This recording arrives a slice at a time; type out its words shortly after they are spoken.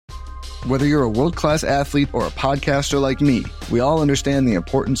Whether you're a world-class athlete or a podcaster like me, we all understand the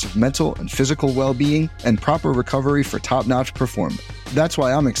importance of mental and physical well-being and proper recovery for top-notch performance. That's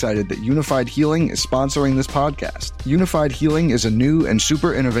why I'm excited that Unified Healing is sponsoring this podcast. Unified Healing is a new and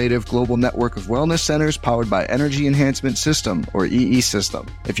super innovative global network of wellness centers powered by Energy Enhancement System, or EE System.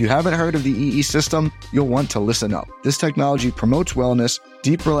 If you haven't heard of the EE System, you'll want to listen up. This technology promotes wellness,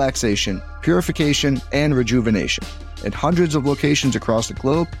 deep relaxation, purification, and rejuvenation. In hundreds of locations across the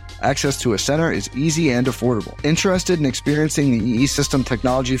globe, access to a center is easy and affordable. Interested in experiencing the EE System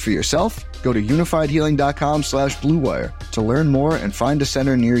technology for yourself? Go to unifiedhealing.com/bluewire to learn more and find a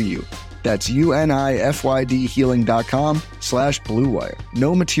center near you. That's unifydhealing.com/bluewire.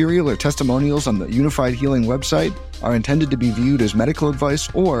 No material or testimonials on the Unified Healing website are intended to be viewed as medical advice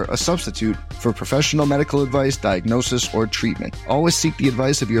or a substitute for professional medical advice, diagnosis, or treatment. Always seek the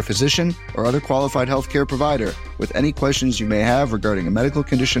advice of your physician or other qualified healthcare provider with any questions you may have regarding a medical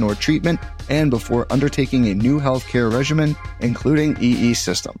condition or treatment and before undertaking a new healthcare regimen, including EE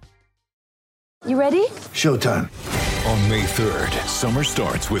System. You ready? Showtime. On May 3rd, summer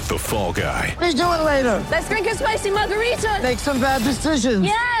starts with The Fall Guy. Let's do it later. Let's drink a spicy margarita. Make some bad decisions.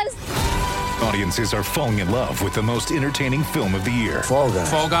 Yes! Audiences are falling in love with the most entertaining film of the year. Fall Guy.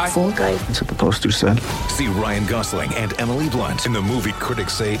 Fall Guy? Fall guy. That's what the poster said. See Ryan Gosling and Emily Blunt in the movie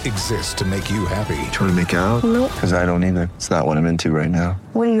critics say exists to make you happy. Trying to make it out? Nope. Because I don't either. It's not what I'm into right now.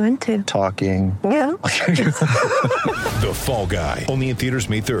 What are you into? Talking. Yeah. The Fall Guy. Only in theaters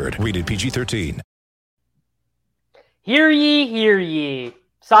May 3rd. Rated PG-13. Hear ye, hear ye.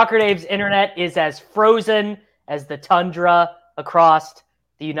 Soccer Dave's internet is as frozen as the tundra across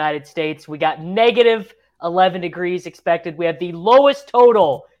the United States. We got negative 11 degrees expected. We have the lowest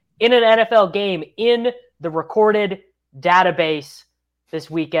total in an NFL game in the recorded database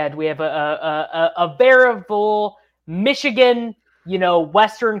this weekend. We have a veritable Michigan,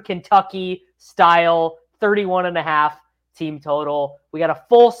 Western Kentucky style 31.5 team total. We got a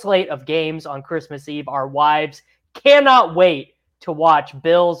full slate of games on Christmas Eve. Our wives cannot wait to watch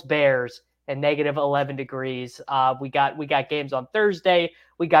Bills Bears and negative 11 degrees. We got games on Thursday.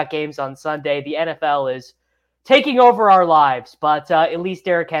 We got games on Sunday. The NFL is taking over our lives, but at least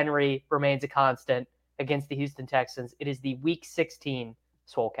Derrick Henry remains a constant against the Houston Texans. It is the Week 16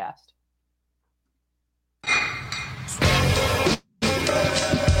 Swolecast.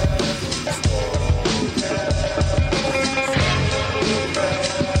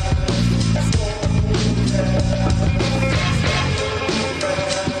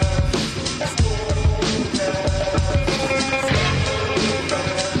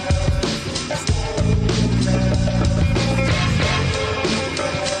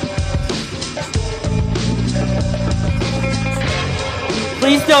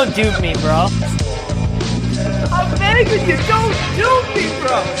 Please don't dupe me, bro. I'm begging you, don't dupe me,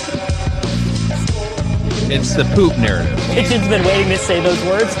 bro. It's the poop narrative. Kitchen's been waiting to say those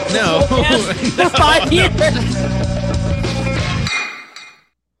words. No. For 5 years.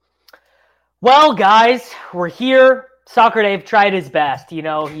 Well, guys, we're here. Soccer Dave tried his best.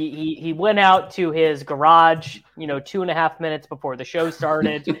 He went out to his garage, 2.5 minutes before the show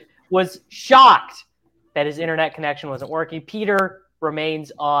started, was shocked that his internet connection wasn't working. Peter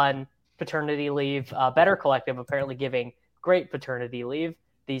remains on paternity leave. Better Collective apparently giving great paternity leave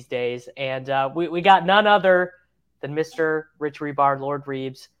these days. And we got none other than Mr. Rich Rebard, Lord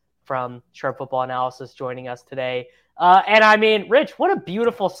Reeves from Sharp Football Analysis joining us today. And I mean, Rich, what a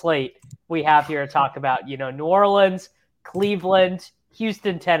beautiful slate we have here to talk about. New Orleans, Cleveland,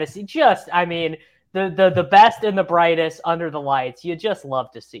 Houston, Tennessee. The best and the brightest under the lights. You just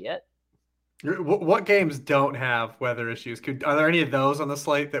love to see it. What games don't have weather issues? Are there any of those on the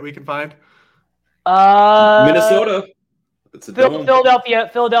slate that we can find? Minnesota. It's a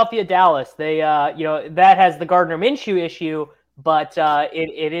Philadelphia, Dallas. They, that has the Gardner Minshew issue, but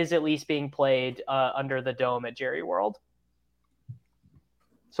it is at least being played under the dome at Jerry World.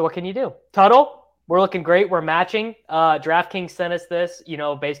 So what can you do? Tuttle, we're looking great. We're matching. DraftKings sent us this,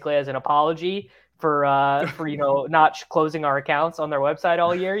 basically as an apology for not closing our accounts on their website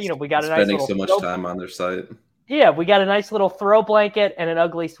all year. We got spending so much time on their site. Yeah, we got a nice little throw blanket and an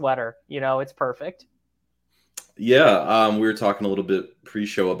ugly sweater. It's perfect. Yeah, we were talking a little bit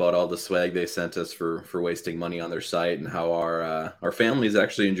pre-show about all the swag they sent us for wasting money on their site and how our families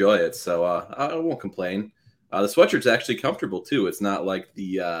actually enjoy it. So I won't complain. The sweatshirt's actually comfortable too. It's not like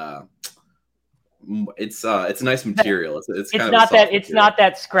the it's a nice material. It's not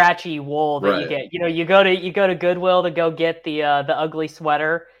that scratchy wool that you get. You go to Goodwill to go get the ugly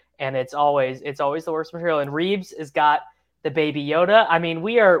sweater, and it's always the worst material. And Reeves has got the Baby Yoda. I mean,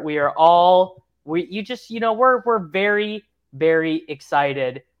 we're very, very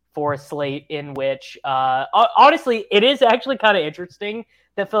excited for a slate in which, honestly, it is actually kind of interesting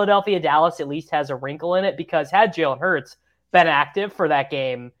that Philadelphia-Dallas at least has a wrinkle in it, because had Jalen Hurts been active for that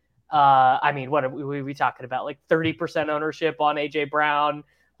game, I mean, what are we talking about? Like 30% ownership on A.J. Brown,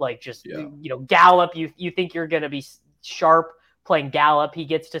 like just, Gallup, you think you're going to be sharp playing Gallup. He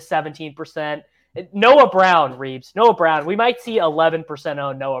gets to 17%. Noah Brown, Reeves. Noah Brown. We might see 11%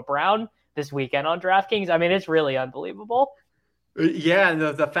 own Noah Brown this weekend on DraftKings. I mean, it's really unbelievable. Yeah, and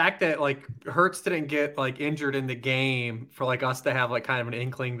the fact that like Hurts didn't get like injured in the game for like us to have like kind of an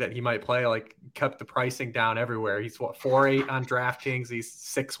inkling that he might play, like kept the pricing down everywhere. He's 4.8 on DraftKings. He's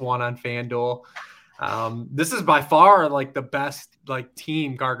 6.1 on FanDuel. This is by far like the best like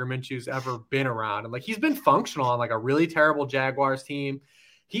team Gardner Minshew's ever been around, and like he's been functional on like a really terrible Jaguars team.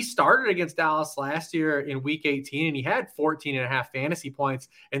 He started against Dallas last year in Week 18, and he had 14.5 fantasy points,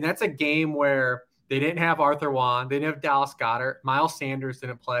 and that's a game where they didn't have Arthur Juan. They didn't have Dallas Goedert. Miles Sanders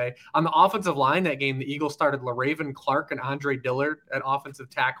didn't play. On the offensive line that game, the Eagles started LaRaven Clark and Andre Dillard at offensive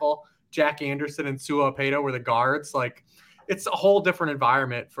tackle. Jack Anderson and Sua Opeta were the guards. Like, it's a whole different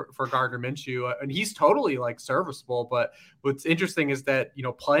environment for Gardner Minshew. And he's totally, like, serviceable. But what's interesting is that,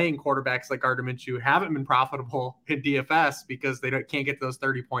 playing quarterbacks like Gardner Minshew haven't been profitable in DFS because they can't get those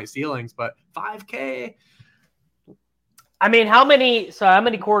 30-point ceilings. But $5K... I mean, how many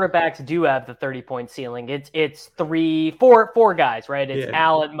quarterbacks do have the 30-point ceiling? It's four guys, right? It's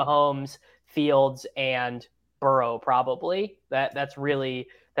Allen, Mahomes, Fields, and Burrow, probably. That's really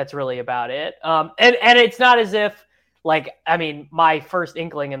about it. And it's not as if, like, I mean, my first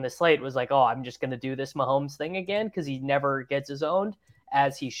inkling in the slate was like, oh, I'm just going to do this Mahomes thing again, because he never gets his owned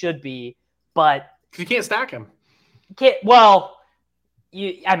as he should be. But you can't stack him.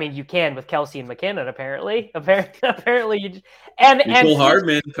 You can with Kelsey and McKinnon, apparently. Apparently, you and Cole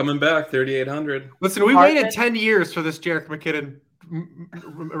Hardman coming back, 3,800. Listen, we waited 10 years for this Jerick McKinnon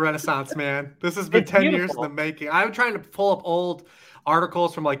renaissance, man. This has been 10 years in the making. I'm trying to pull up old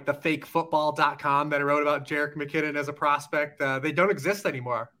articles from like the fakefootball.com that I wrote about Jerick McKinnon as a prospect. They don't exist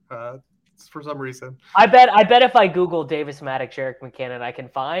anymore for some reason. I bet if I Google Davis Maddox, Jerick McKinnon, I can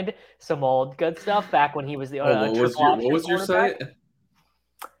find some old good stuff back when he was the what was your site?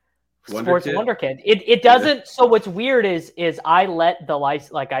 Sports Wonderkid. It doesn't. So what's weird is I let the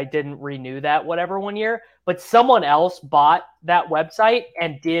license, like I didn't renew that whatever one year, but someone else bought that website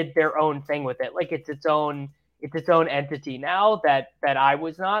and did their own thing with it. Like it's its own entity now that I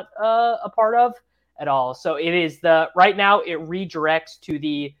was not a part of at all. So it is right now it redirects to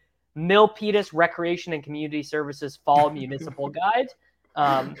the Milpitas Recreation and Community Services Fall Municipal Guide,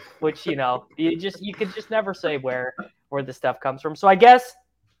 which you could just never say where the stuff comes from. So I guess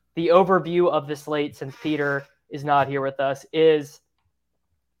the overview of the slate, since Peter is not here with us, is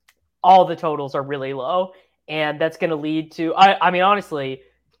all the totals are really low, and that's going to lead to. I mean, honestly,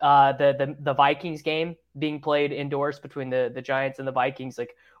 the Vikings game being played indoors between the Giants and the Vikings,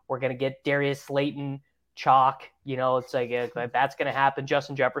 like we're going to get Darius Slayton chalk. It's like that's going to happen.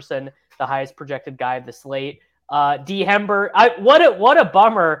 Justin Jefferson, the highest projected guy of the slate. D. Hember, what a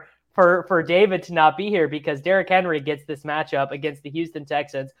bummer for David to not be here, because Derrick Henry gets this matchup against the Houston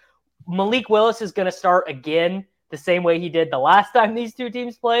Texans. Malik Willis is going to start again the same way he did the last time these two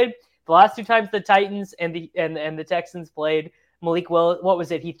teams played. The last two times the Titans and the Texans played, Malik Willis, what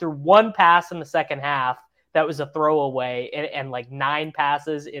was it? He threw one pass in the second half that was a throwaway, and like 9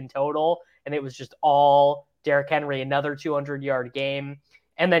 passes in total, and it was just all Derrick Henry, another 200-yard game.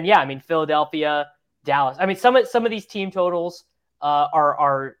 And then Philadelphia, Dallas. I mean, some of these team totals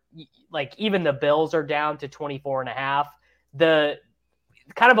are like, even the Bills are down to 24.5. The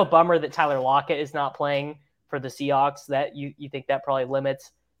kind of a bummer that Tyler Lockett is not playing for the Seahawks. That you think that probably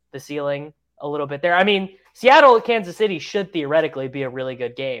limits the ceiling a little bit there. I mean, Seattle, Kansas City should theoretically be a really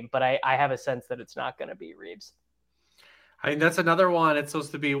good game, but I have a sense that it's not going to be, Reeves. I mean, that's another one. It's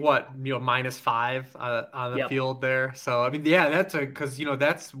supposed to be -5 on the field there. So, I mean, yeah, that's because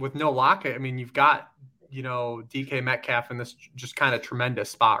that's with no Lockett. I mean, you've got, DK Metcalf in this just kind of tremendous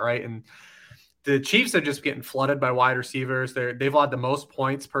spot, right? And the Chiefs are just getting flooded by wide receivers. They've allowed the most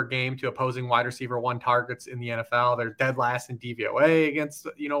points per game to opposing wide receiver one targets in the NFL. They're dead last in DVOA against,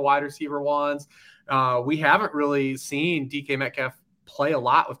 wide receiver ones. We haven't really seen DK Metcalf play a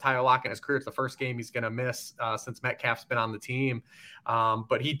lot with Tyler Lockett in his career. It's the first game he's going to miss since Metcalf's been on the team.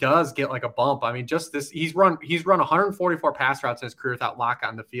 But he does get like a bump. I mean, just this, he's run 144 pass routes in his career without Lockett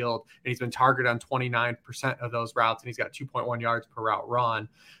on the field, and he's been targeted on 29% of those routes, and he's got 2.1 yards per route run.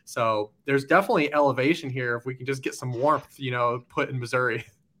 So there's definitely elevation here if we can just get some warmth, put in Missouri.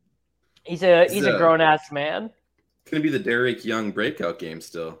 He's a grown ass man. Going to be the Derek Young breakout game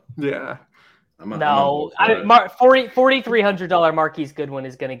still. Yeah. $4,300 Marquise Goodwin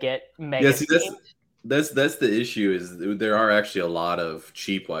is going to get mega. Yeah, see, that's the issue is there are actually a lot of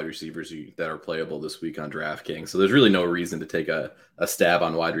cheap wide receivers that are playable this week on DraftKings. So there's really no reason to take a stab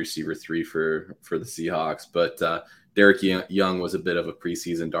on wide receiver 3 for the Seahawks. But Derek Young was a bit of a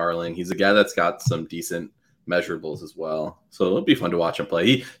preseason darling. He's a guy that's got some decent measurables as well. So it'll be fun to watch him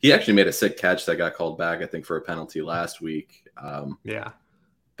play. He actually made a sick catch that got called back, I think, for a penalty last week.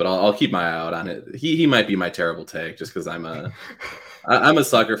 But I'll keep my eye out on it. He might be my terrible take just because I'm a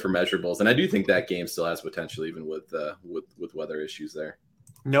sucker for measurables, and I do think that game still has potential even with weather issues there.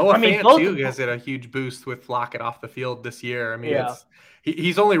 Noah Fant too has had a huge boost with Lockett off the field this year. I mean,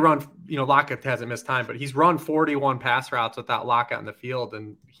 he's only run, Lockett hasn't missed time, but he's run 41 pass routes without Lockett on the field,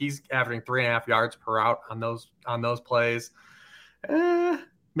 and he's averaging 3.5 yards per route on those plays.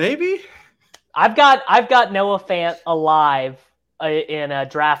 Maybe I've got Noah Fant alive in a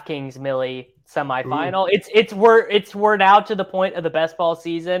DraftKings Millie semifinal. We're now to the point of the best ball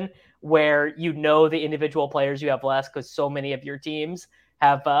season where the individual players you have left because so many of your teams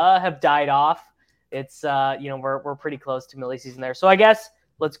have died off. It's we're pretty close to Millie season there. So I guess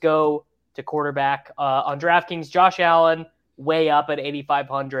let's go to quarterback on DraftKings. Josh Allen way up at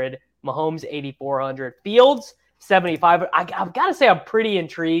 8,500, Mahomes 8,400, Fields 7,500. I've got to say I'm pretty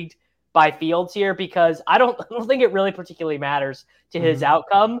intrigued by Fields here because I don't think it really particularly matters to his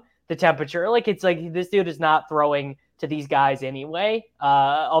outcome, the temperature. It's like this dude is not throwing to these guys anyway.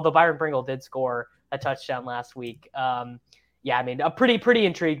 Although Byron Pringle did score a touchdown last week. I'm pretty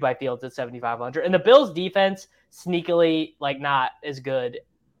intrigued by Fields at 7,500. And the Bills defense sneakily not as good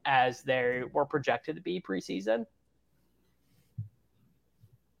as they were projected to be preseason.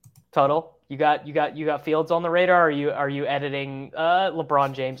 Total. You got Fields on the radar. Are you editing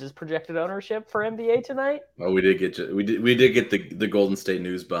LeBron James's projected ownership for NBA tonight? Well, we did get the Golden State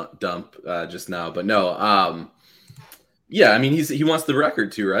News dump just now, but no. Yeah, I mean he wants the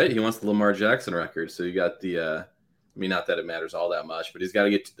record too, right? He wants the Lamar Jackson record. So you got the. Not that it matters all that much, but he's got to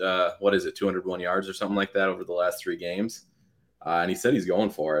get 201 yards or something like that over the last 3 games, and he said he's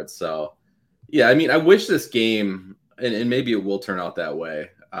going for it. So yeah, I wish this game, and maybe it will turn out that way.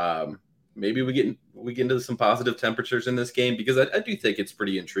 Maybe we get into some positive temperatures in this game because I do think it's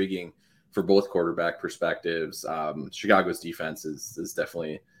pretty intriguing for both quarterback perspectives. Chicago's defense is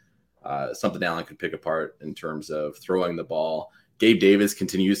definitely something Allen could pick apart in terms of throwing the ball. Gabe Davis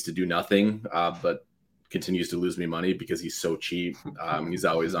continues to do nothing, but continues to lose me money because he's so cheap. He's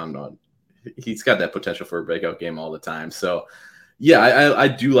always on. He's got that potential for a breakout game all the time. So yeah, I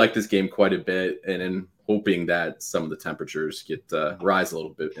do like this game quite a bit, and in hoping that some of the temperatures get rise a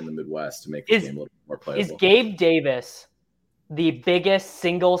little bit in the Midwest to make the game a little more playable. Is Gabe Davis the biggest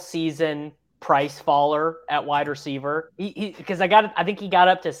single season price faller at wide receiver? Because I think he got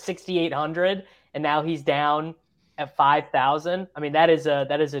up to 6,800 and now he's down at 5,000. I mean, that is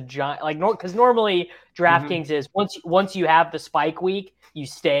a giant, because normally DraftKings is once you have the spike week, you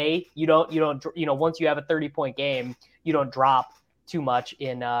stay. You don't once you have a 30-point game, you don't drop too much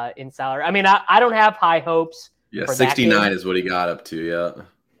in salary. I mean, I don't have high hopes. Yeah, for 69 that game. is what he got up to. Yeah.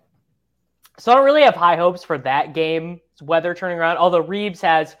 So I don't really have high hopes for that game's weather turning around. Although Reeves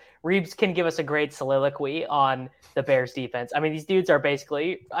can give us a great soliloquy on the Bears defense. I mean, these dudes are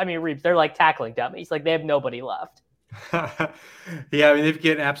basically, Reeves, they're like tackling dummies. They have nobody left. Yeah, they've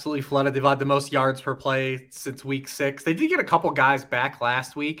getting absolutely flooded. They've had the most yards per play since week 6. They did get a couple guys back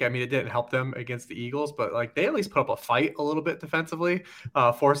last week. It didn't help them against the Eagles, but they at least put up a fight a little bit defensively,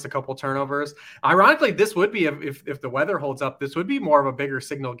 forced a couple turnovers. Ironically, this would be, if the weather holds up, this would be more of a bigger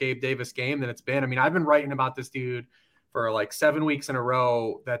signal Gabe Davis game than it's been. I've been writing about this dude for 7 weeks in a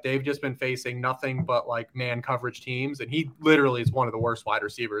row that they've just been facing nothing but man coverage teams. And he literally is one of the worst wide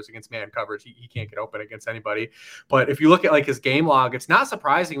receivers against man coverage. He can't get open against anybody. But if you look at his game log, it's not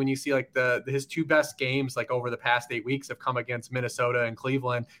surprising when you see his 2 best games over the past 8 weeks have come against Minnesota and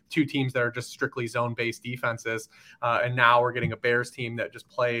Cleveland, 2 teams that are just strictly zone-based defenses. And now we're getting a Bears team that just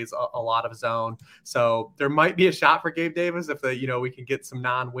plays a lot of zone. So there might be a shot for Gabe Davis if we can get some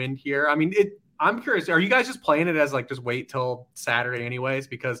non-wind here. I'm curious, are you guys just playing it as just wait till Saturday anyways?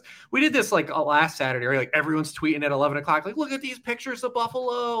 Because we did this last Saturday, right? Everyone's tweeting at 11 o'clock, look at these pictures of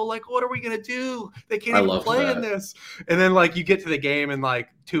Buffalo. What are we going to do? They can't even play in this. And then you get to the game and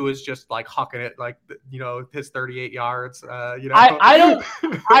Tua is just hucking it, his 38 yards. I'm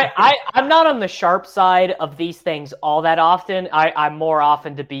not on the sharp side of these things all that often. I'm more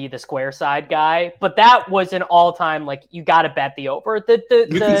often to be the square side guy, but that was an all-time, you got to bet the over. You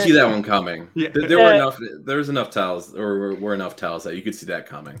can see that one coming. Yeah. There were enough tells that you could see that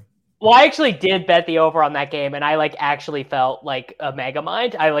coming. Well, I actually did bet the over on that game, and I actually felt like a mega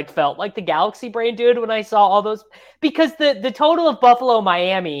mind. I felt like the Galaxy brain dude when I saw all those, because the total of Buffalo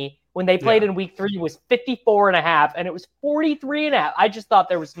Miami when they played in week 3 was 54.5, and it was 43.5. I just thought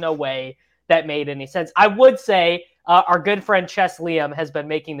there was no way that made any sense. I would say our good friend Chess Liam has been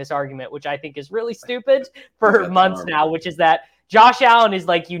making this argument, which I think is really stupid for months now, which is that Josh Allen is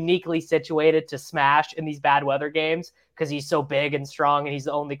uniquely situated to smash in these bad weather games because he's so big and strong, and he's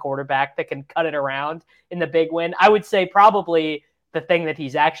the only quarterback that can cut it around in the big win. I would say probably the thing that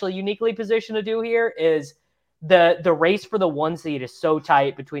he's actually uniquely positioned to do here is the race for the 1 seed is so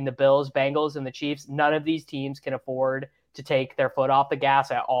tight between the Bills, Bengals, and the Chiefs. None of these teams can afford to take their foot off the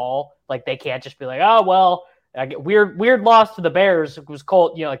gas at all. They can't just be like, oh, well, weird loss to the Bears. It was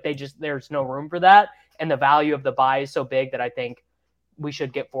cold. There's no room for that. And the value of the buy is so big that I think we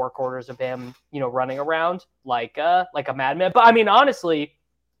should get 4 quarters of him, running around like a madman. But I mean, honestly,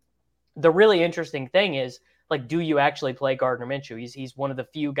 the really interesting thing is, do you actually play Gardner Minshew? He's one of the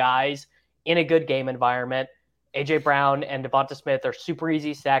few guys in a good game environment. AJ Brown and Devonta Smith are super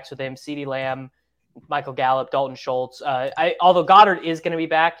easy stacks with him. CeeDee Lamb, Michael Gallup, Dalton Schultz. Although Goddard is going to be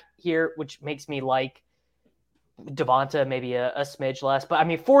back here, which makes me like Devonta maybe a smidge less. But I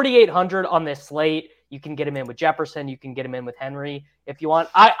mean, 4,800 on this slate. You can get him in with Jefferson. You can get him in with Henry if you want.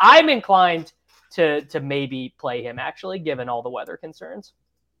 I'm inclined to maybe play him, actually, given all the weather concerns.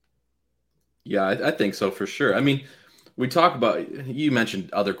 Yeah, I think so for sure. I mean, we talk about, you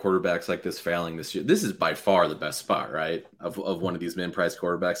mentioned other quarterbacks like this failing this year. This is by far the best spot, right? Of one of these min-price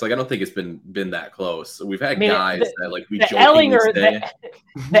quarterbacks. I don't think it's been that close. We've had guys that we jokingly say.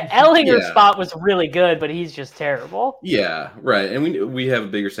 The Ellinger spot was really good, but he's just terrible. Yeah, right. And we have a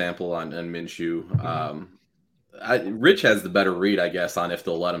bigger sample on Minshew. Rich has the better read, I guess, on if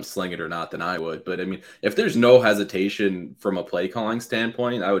they'll let him sling it or not than I would. But I mean, if there's no hesitation from a play calling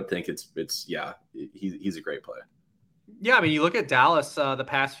standpoint, I would think he's a great play. Yeah, I mean, you look at Dallas the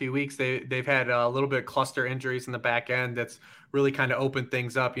past few weeks, they've had a little bit of cluster injuries in the back end that's really kind of opened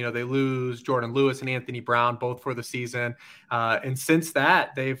things up. They lose Jordan Lewis and Anthony Brown both for the season. And since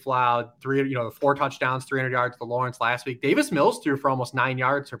that, they've allowed 4 touchdowns, 300 yards to Lawrence last week. Davis Mills threw for almost 9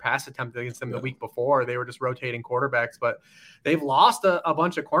 yards or pass attempt against them the week before. They were just rotating quarterbacks, but they've lost a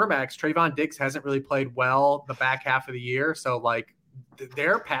bunch of cornerbacks. Trayvon Diggs hasn't really played well the back half of the year. So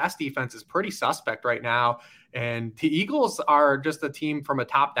their pass defense is pretty suspect right now. And the Eagles are just a team from a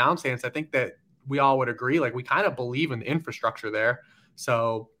top-down stance. I think that we all would agree. We kind of believe in the infrastructure there.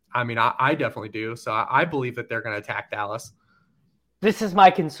 So, I mean, I definitely do. So I believe that they're going to attack Dallas. This is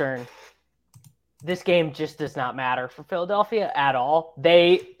my concern. This game just does not matter for Philadelphia at all.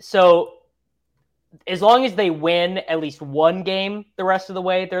 So as long as they win at least one game the rest of the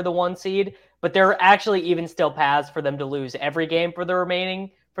way, they're the 1 seed. But there are actually even still paths for them to lose every game for the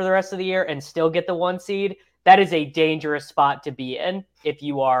rest of the year and still get the 1 seed. That is a dangerous spot to be in if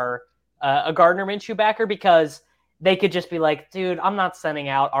you are a Gardner Minshew backer, because they could just be like, dude, I'm not sending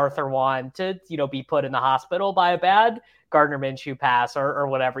out Arthur Juan to, be put in the hospital by a bad Gardner Minshew pass or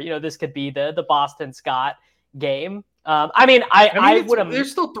whatever. This could be the Boston Scott game. I would have. There's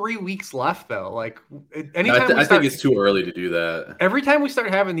still 3 weeks left, though. I think it's too early to do that. Every time we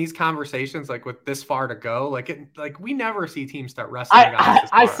start having these conversations, with this far to go, we never see teams start wrestling.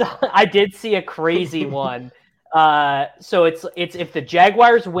 I did see a crazy one. So it's if the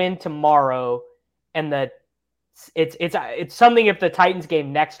Jaguars win tomorrow, and it's something if the Titans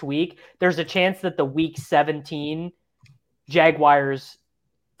game next week, there's a chance that the Week 17 Jaguars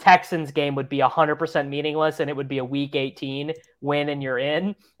Texans game would be 100% meaningless, and it would be a Week 18 win and you're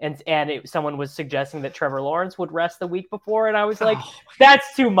in. And someone was suggesting that Trevor Lawrence would rest the week before, and I was like,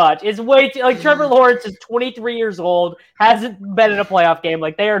 that's too much. It's way too Trevor Lawrence is 23 years old, hasn't been in a playoff game.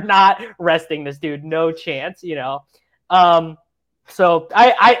 They are not resting this dude, no chance. So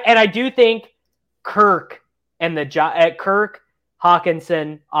I do think Kirk and Kirk,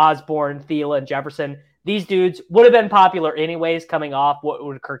 Hawkinson, Osborne, Thielen, Jefferson. These dudes would have been popular anyways coming off. What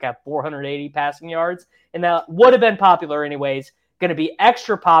would Kirk have? 480 passing yards? And that would have been popular anyways. Going to be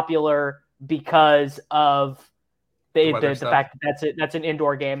extra popular because of the fact that that's an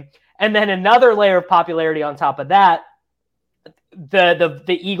indoor game. And then another layer of popularity on top of that,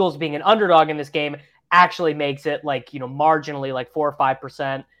 the Eagles being an underdog in this game actually makes it marginally 4 or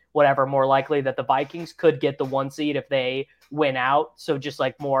 5%, whatever, more likely that the Vikings could get the 1 seed if they win out. So just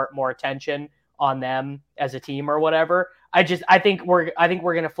more attention on them as a team or whatever. I think we're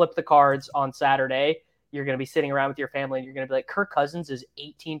going to flip the cards on Saturday. You're going to be sitting around with your family and you're going to be like, Kirk Cousins is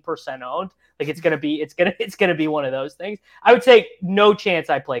 18% owned. It's going to be one of those things. I would say no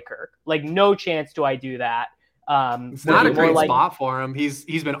chance I play Kirk. No chance do I do that. It's not a more great like spot for him. He's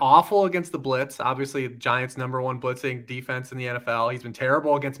been awful against the blitz. Obviously, Giants' #1 blitzing defense in the NFL. He's been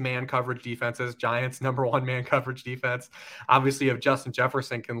terrible against man coverage defenses. Giants' #1 man coverage defense. Obviously, if Justin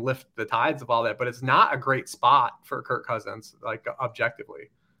Jefferson can lift the tides of all that, but it's not a great spot for Kirk Cousins, like objectively.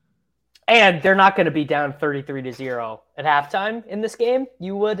 And they're not going to be down 33-0 at halftime in this game.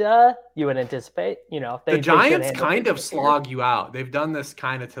 You would anticipate, The Giants kind of slog you out. They've done this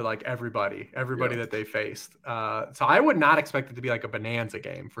kind of to like everybody that they faced. So I would not expect it to be like a bonanza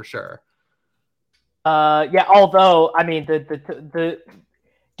game for sure. Although I mean the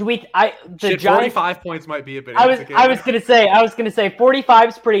Giants 45 points might be a bonanza game. I was gonna say 45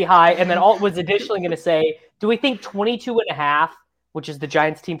 is pretty high, and then Alt was additionally gonna say, do we think 22.5? Which is the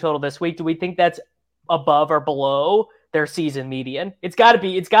Giants team total this week, do we think that's above or below their season median? It's got to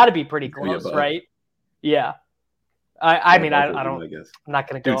be pretty close, right? Yeah. I mean, I don't. I guess. I'm not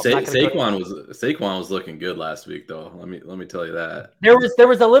going to go. Dude, Saquon was looking good last week, though. Let me tell you that. There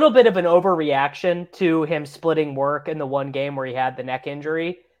was a little bit of an overreaction to him splitting work in the one game where he had the neck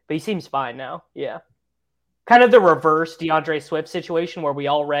injury, but he seems fine now. Yeah. Kind of the reverse DeAndre Swift situation where we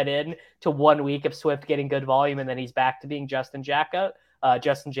all read in to 1 week of Swift getting good volume and then he's back to being Justin Jacobs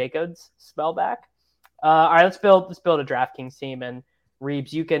spellback. All right, let's build a DraftKings team, and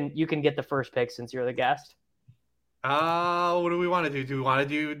Reeves, you can get the first pick since you're the guest. What do we want to do? Do we want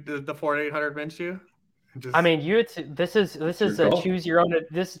to do the 4,800 Minshew? I mean, this is a choose your own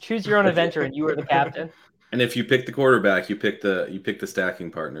adventure, and you are the captain. And if you pick the quarterback, you pick the stacking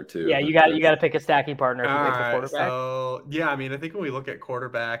partner too. Yeah, you got to pick a stacking partner if you pick the quarterback. So yeah, I mean, I think when we look at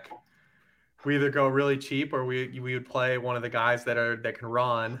quarterback, we either go really cheap or we would play one of the guys that can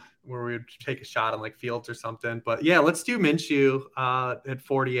run, where we would take a shot on like Fields or something. But yeah, let's do Minshew at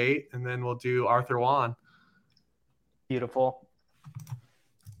 48, and then we'll do Arthur Juan. Beautiful.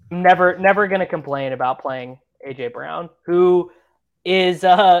 Never going to complain about playing AJ Brown, who is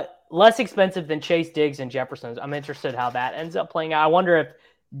less expensive than Chase Diggs and Jefferson. I'm interested how that ends up playing out. I wonder if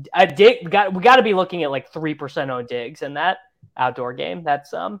we got to be looking at like 3% on Diggs in that outdoor game.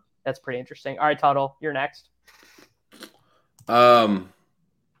 That's pretty interesting. All right, Tuttle, you're next. I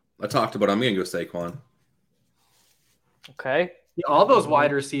talked about I'm going to go Saquon. Okay. Yeah, all those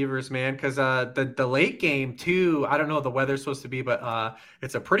wide receivers, man, because the late game too, I don't know what the weather's supposed to be, but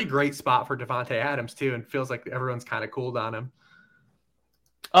it's a pretty great spot for Devontae Adams too, and feels like everyone's kind of cooled on him.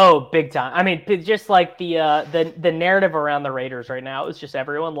 Oh, big time. I mean, just like the narrative around the Raiders right now is just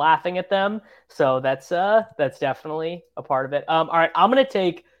everyone laughing at them. So that's definitely a part of it. All right, I'm going to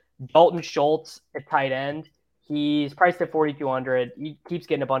take Dalton Schultz at tight end. He's priced at 4,200. He keeps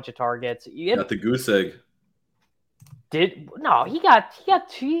getting a bunch of targets. Got the goose egg. He got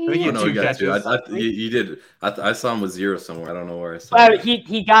two. He got two. He did. I saw him with 0 somewhere. I don't know where I saw him.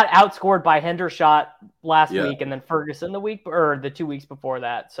 He got outscored by Hendershot last week, and then Ferguson the 2 weeks before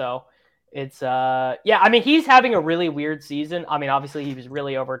that. So it's I mean, he's having a really weird season. I mean, obviously he was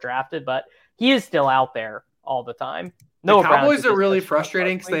really overdrafted, but he is still out there all the time. The Cowboys are really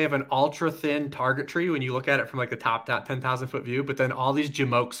frustrating because they have an ultra thin target tree when you look at it from like the top 10,000 foot view, but then all these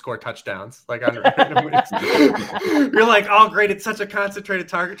Jamokes score touchdowns like on random weeks. You're like, oh great, it's such a concentrated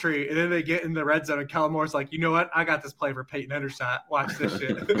target tree, and then they get in the red zone and Kellen Moore's like, you know what? I got this play for Peyton Hendershot. Watch this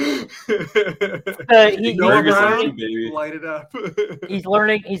shit. Light it up. He's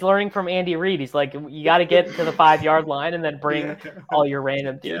learning from Andy Reid. He's like, you got to get to the 5-yard line and then bring all your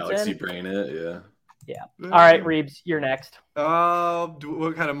random dudes in. Like bringing it, yeah. Yeah. All right, Reeves, you're next.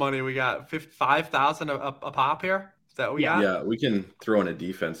 What kind of money we got? 5,000 a pop here? Is that what we got? Yeah, we can throw in a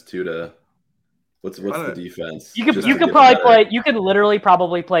defense too. To what's the defense? You can probably play. You can literally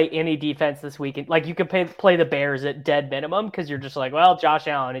probably play any defense this weekend. Like you could play the Bears at dead minimum because you're just like, well, Josh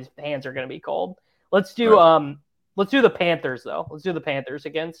Allen, his hands are going to be cold. Let's do the Panthers though. Let's do the Panthers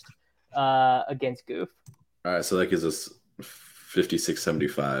against Goof. All right, so that gives us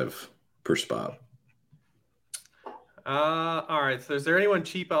 56.75 per spot. All right. So is there anyone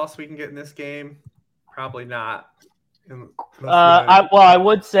cheap else we can get in this game? Probably not. I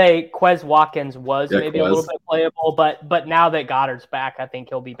would say Quez Watkins was maybe a little bit playable, but now that Goddard's back, I think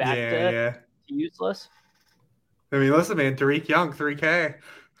he'll be back to useless. I mean, listen, man, Tariq Young, 3K.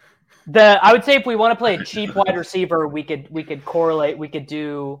 I would say if we want to play a cheap wide receiver, we could correlate. We could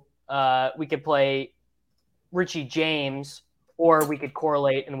play Richie James. Or we could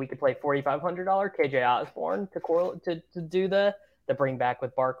correlate and we could play $4,500 KJ Osborne to do the bring back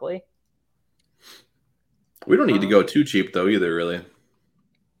with Barkley. We don't need to go too cheap though either, really.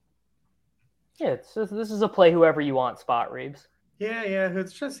 Yeah, this is a play whoever you want spot, Reeves. Yeah,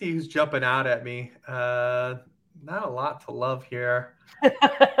 it's just who's jumping out at me. Not a lot to love here.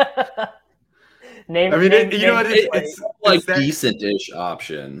 Name. I mean, name, you know what? name- It's like that- decent-ish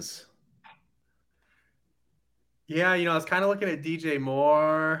options. Yeah, I was kind of looking at DJ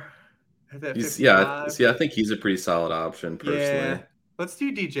Moore at that He's 55. I think he's a pretty solid option personally. Yeah, let's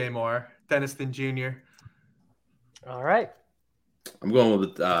do DJ Moore, Denniston Jr. All right. I'm going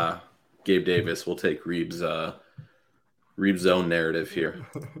with Gabe Davis. We'll take Reeves' own narrative here.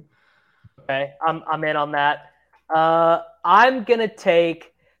 Okay, I'm in on that. I'm gonna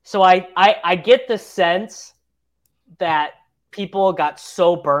take. So I get the sense that people got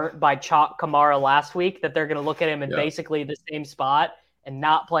so burnt by Chalk Kamara last week that they're gonna look at him in basically the same spot and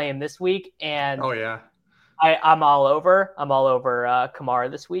not play him this week. And Oh yeah, I'm all over Kamara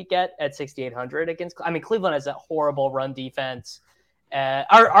this week at 6,800 against. I mean, Cleveland has a horrible run defense.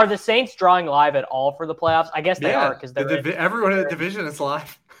 Are the Saints drawing live at all for the playoffs? I guess they are because everyone in the division is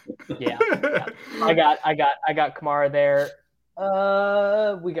live. Yeah. I got Kamara there.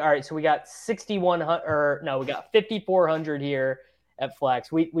 We got 6,100 or no, we got 5,400 here at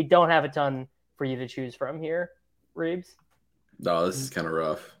flex. We don't have a ton for you to choose from here, Reeves. No, this is kind of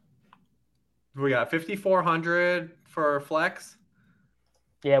rough. We got 5,400 for flex.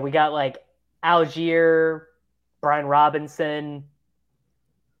 Yeah, we got like Algier, Brian Robinson,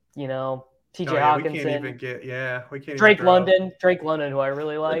 TJ Hawkinson. We can't even get we can't. Drake London, who I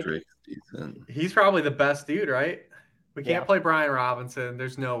really like. Drake's decent. He's probably the best dude, right? We can't play Brian Robinson.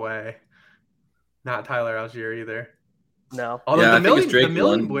 There's no way. Not Tyler Algier either. No. Although the million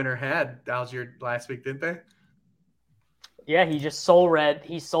London winner had Algier last week, didn't they? Yeah, he just soul read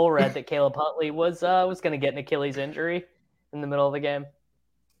that Caleb Huntley was going to get an Achilles injury in the middle of the game.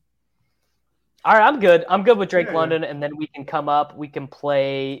 All right, I'm good. I'm good with Drake London, and then we can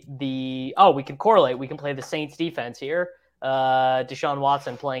play we can correlate. We can play the Saints defense here. Deshaun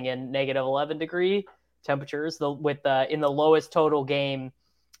Watson playing in negative 11 degree temperatures in the lowest total game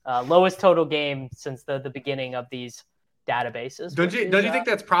since the beginning of these databases. Don't you think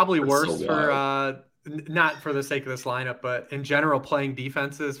that's probably worse so for not for the sake of this lineup, but in general playing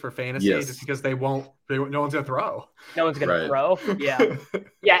defenses for fantasy just because no one's gonna throw. No one's gonna throw. Yeah.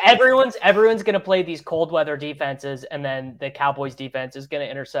 Yeah, everyone's gonna play these cold weather defenses, and then the Cowboys defense is gonna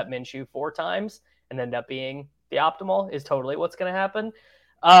intercept Minshew 4 times and end up being the optimal is totally what's gonna happen.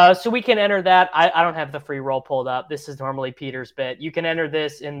 So we can enter that. I don't have the free roll pulled up. This is normally Peter's bit. You can enter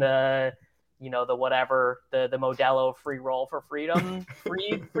this in the the Modelo free roll for freedom,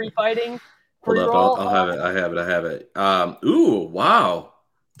 free fighting. Hold up, I'll have it. I have it. Ooh, wow.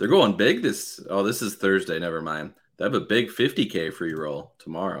 They're going big this is Thursday. Never mind. They have a big 50K free roll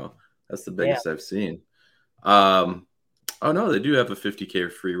tomorrow. That's the biggest I've seen. Oh no, they do have a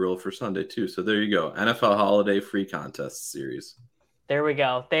 50K free roll for Sunday too. So there you go. NFL Holiday Free Contest Series. There we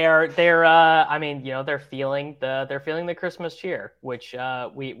go. They're feeling the Christmas cheer, which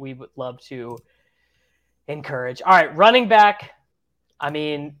we would love to encourage. All right, running back. I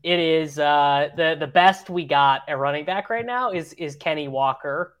mean, it is the best we got at running back right now is Kenny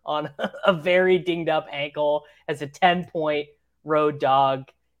Walker on a very dinged up ankle as a 10-point road dog.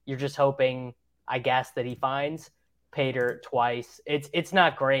 You're just hoping, I guess, that he finds pay dirt twice. It's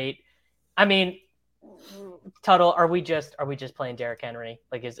not great. I mean, Tuttle, are we just playing Derrick Henry?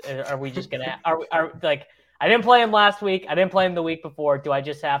 Like, are we just gonna are like? I didn't play him last week. I didn't play him the week before. Do I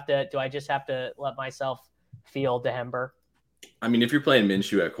just have to let myself feel Dehember? I mean, if you're playing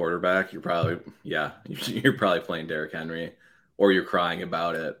Minshew at quarterback, you're probably playing Derrick Henry, or you're crying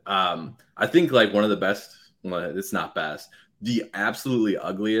about it. I think like one of the best. Well, it's not best. The absolutely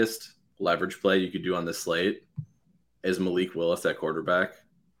ugliest leverage play you could do on the slate is Malik Willis at quarterback.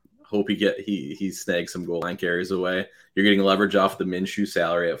 Hope he snags some goal line carries away. You're getting leverage off the Minshew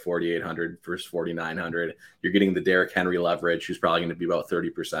salary at 4,800 versus 4,900. You're getting the Derrick Henry leverage, who's probably going to be about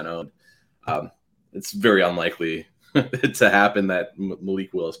 30% owned. It's very unlikely to happen that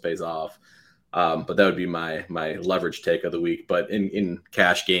Malik Willis pays off. But that would be my leverage take of the week. But in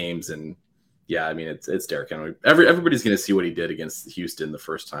cash games and I mean it's Derrick Henry. Everybody's going to see what he did against Houston the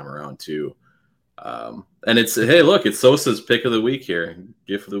first time around too. And it's Sosa's pick of the week here.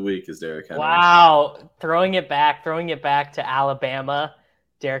 Gift of the week is Derrick Henry. Wow, throwing it back to Alabama,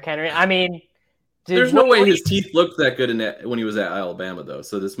 Derrick Henry. I mean, there's no way his teeth looked that good when he was at Alabama though.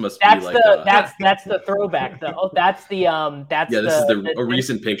 So this must be like that's the throwback though. This is a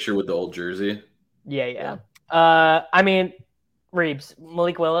recent picture with the old jersey. Yeah. I mean, Reeves,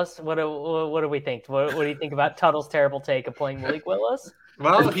 Malik Willis. What do we think? What do you think about Tuttle's terrible take of playing Malik Willis?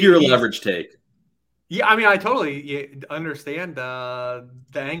 Well, pure leverage take. Yeah, I mean, I totally understand the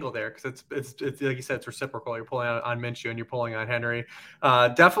angle there because it's like you said, it's reciprocal. You're pulling on Minshew and you're pulling on Henry.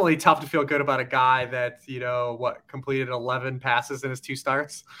 Definitely tough to feel good about a guy that completed 11 passes in his 2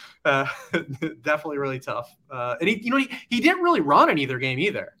 starts. Definitely really tough. And he didn't really run in either game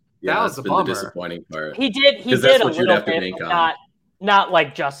either. Yeah, that was that's the been bummer. the disappointing part. He did that's a what you'd little have to bit, bank but on. not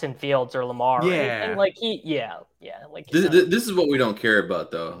like Justin Fields or Lamar. Or Yeah. anything. Like like this is what we don't care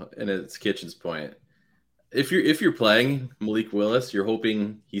about though, and it's Kitchen's point. If you're playing Malik Willis, you're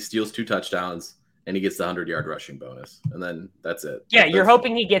hoping he steals 2 touchdowns and he gets the 100-yard rushing bonus, and then that's it. Yeah, you're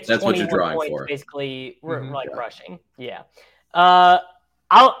hoping he gets 21 points, for. basically, rushing. Yeah. I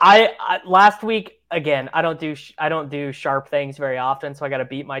last week again. I don't do sharp things very often, so I got to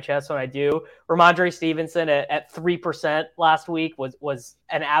beat my chest when I do. Ramondre Stevenson at 3% last week was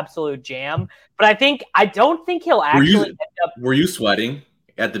an absolute jam, but I don't think he'll actually end up. Were you sweating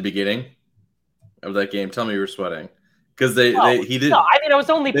at the beginning of that game? Tell me you were sweating because he didn't. No, I mean I was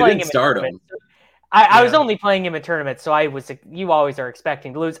only playing him in tournaments. I was only playing him in tournaments, so you always are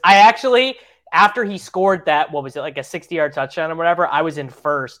expecting to lose. I actually, after he scored that, what was it, like a 60-yard touchdown or whatever, I was in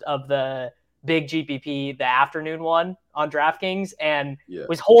first of the big GPP, the afternoon one on DraftKings, and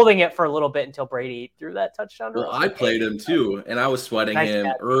was holding it for a little bit until Brady threw that touchdown. Well, I played him too, and I was sweating him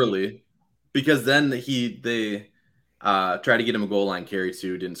early because then they tried to get him a goal line carry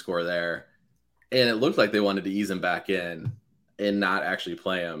too, didn't score there. And it looked like they wanted to ease him back in and not actually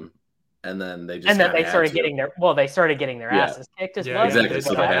play him. And then they started getting their asses kicked as well. Exactly.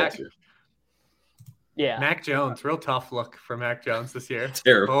 So they had to. Yeah. Mac Jones, real tough look for Mac Jones this year.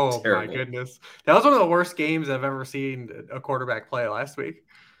 Terrible. My goodness. That was one of the worst games I've ever seen a quarterback play last week.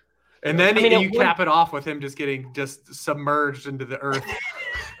 And then you cap it off with him just getting submerged into the earth.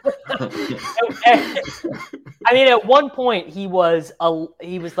 I mean, at one point he was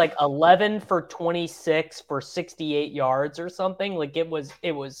like 11 for 26 for 68 yards or something. Like it was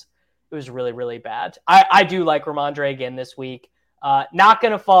really, really bad. I do like Ramondre again this week. Not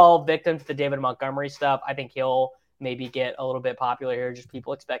going to fall victim to the David Montgomery stuff. I think he'll maybe get a little bit popular here. Just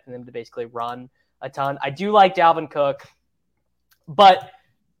people expecting them to basically run a ton. I do like Dalvin Cook, but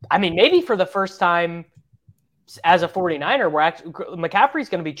I mean, maybe for the first time as a 49er, McCaffrey's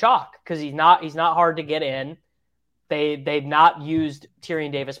going to be chalk because he's not hard to get in. They've not used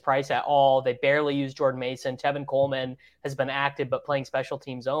Tyrion Davis-Price at all. They barely used Jordan Mason. Tevin Coleman has been active but playing special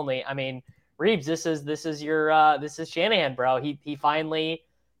teams only. I mean, Reeves, this is Shanahan, bro. He finally,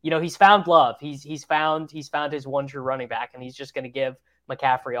 he's found love. He's found his one true running back, and he's just going to give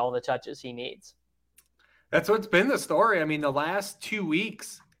McCaffrey all the touches he needs. That's what's been the story. I mean, the last 2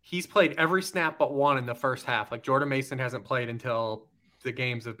 weeks, he's played every snap but one in the first half. Like Jordan Mason hasn't played until the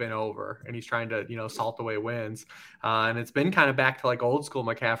games have been over, and he's trying to, salt away wins. And it's been kind of back to like old school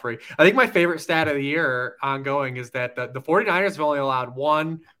McCaffrey. I think my favorite stat of the year ongoing is that the 49ers have only allowed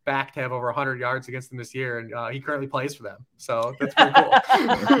one back to have over 100 yards against them this year, and he currently plays for them. So that's pretty cool.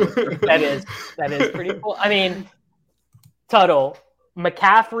 That is pretty cool. I mean, Tuttle,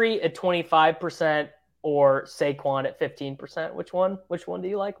 McCaffrey at 25% or Saquon at 15%. Which one do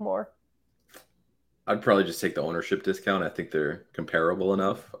you like more? I'd probably just take the ownership discount. I think they're comparable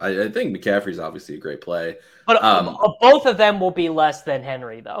enough. I think McCaffrey's obviously a great play. But both of them will be less than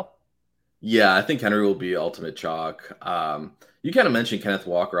Henry, though. Yeah, I think Henry will be ultimate chalk. You kind of mentioned Kenneth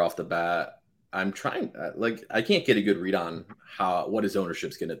Walker off the bat. I'm trying, I can't get a good read on what his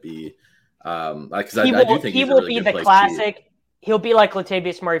ownership's going to be. Because I do think he will be the classic. He'll be like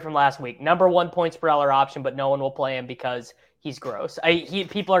Latavius Murray from last week, number 1 points per dollar option, but no one will play him because he's gross.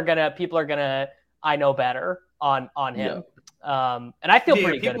 People are gonna. I know better on him. Yeah. And I feel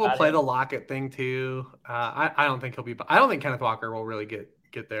pretty good about it. People will play the Lockett thing too. I don't think I don't think Kenneth Walker will really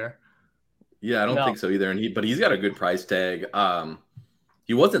get there. Yeah, I don't think so either. But he's got a good price tag.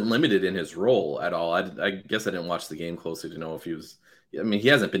 He wasn't limited in his role at all. I guess I didn't watch the game closely to know if he was. I mean, he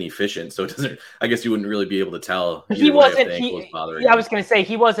hasn't been efficient, so it doesn't. I guess you wouldn't really be able to tell. He wasn't. I was going to say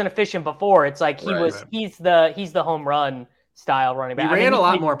he wasn't efficient before. It's like he was. Right. He's the home run style running back. He ran a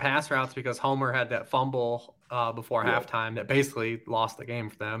lot more pass routes because Homer had that fumble before halftime that basically lost the game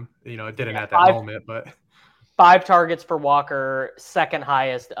for them. It didn't at that moment, but 5 targets for Walker, second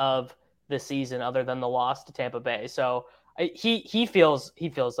highest of the season, other than the loss to Tampa Bay. So he feels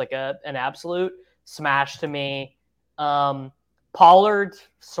like an absolute smash to me. Pollard,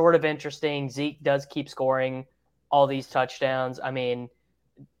 sort of interesting. Zeke does keep scoring all these touchdowns. I mean,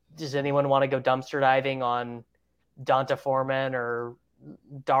 does anyone want to go dumpster diving on Donta Foreman or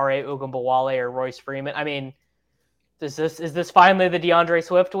Dare Ogunbowale or Royce Freeman? I mean, is this finally the DeAndre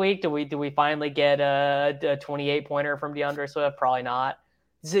Swift week? Do we finally get a 28-pointer from DeAndre Swift? Probably not.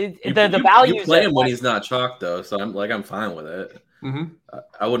 The value. You play him when he's not chalk though, so I'm fine with it. Mm-hmm.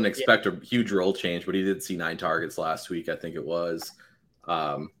 I wouldn't expect a huge role change, but he did see 9 targets last week. I think it was.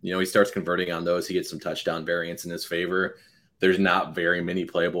 He starts converting on those. He gets some touchdown variance in his favor. There's not very many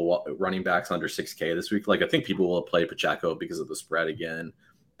playable running backs under 6K this week. Like I think people will play Pacheco because of the spread again.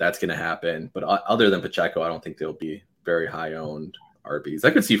 That's going to happen. But other than Pacheco, I don't think they'll be very high owned RBs.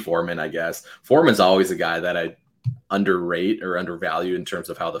 I could see Foreman, I guess. Foreman's always a guy that I underrate or undervalue in terms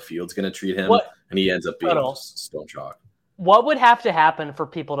of how the field's going to treat him. And he ends up being just stone chalk. What would have to happen for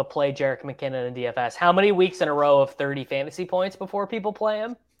people to play Jerick McKinnon in DFS? How many weeks in a row of 30 fantasy points before people play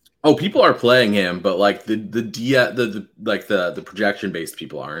him? Oh, people are playing him, but like the projection based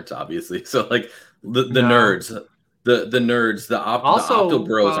people aren't, obviously. So like the nerds, the opto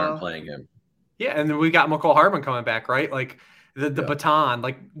bros aren't playing him. Yeah, and then we got McCole Hardman coming back, right? Like the baton,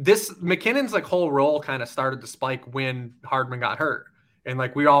 like this McKinnon's like whole role kind of started to spike when Hardman got hurt. And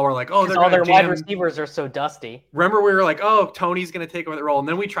like we all were like, oh, all their wide receivers are so dusty. Remember, we were like, oh, Tony's going to take over the role, and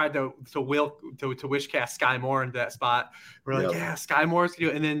then we tried to wishcast Sky Moore into that spot. We're like, yeah, Sky Moore's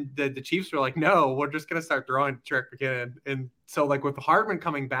going to do it. And then the Chiefs were like, no, we're just going to start throwing Jerick McKinnon. And so like with Hardman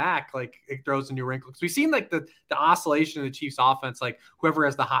coming back, like it throws a new wrinkle. Because we've seen like the oscillation in the Chiefs offense, like whoever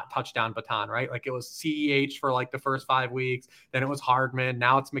has the hot touchdown baton, right? Like it was CEH for like the first 5 weeks, then it was Hardman,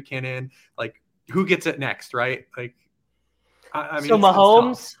 now it's McKinnon. Like who gets it next, right? Like. I mean, so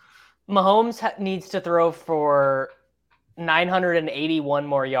Mahomes needs to throw for 981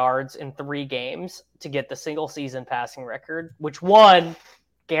 more yards in 3 games to get the single season passing record, which one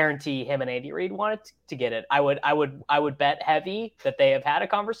guarantee him and Andy Reid wanted to get it. I would bet heavy that they have had a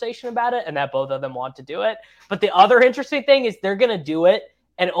conversation about it and that both of them want to do it. But the other interesting thing is they're going to do it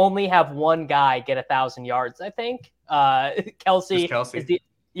and only have one guy get 1,000 yards. I think Kelsey. Is the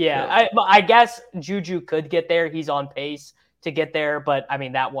I guess Juju could get there. He's on pace to get there, but I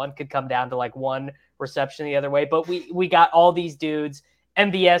mean that one could come down to like one reception the other way. But we got all these dudes.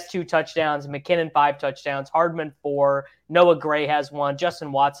 MVS 2 touchdowns, McKinnon 5 touchdowns, Hardman 4, Noah Gray has 1,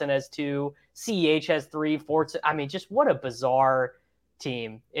 Justin Watson has 2, CEH has 3, Forts. I mean, just what a bizarre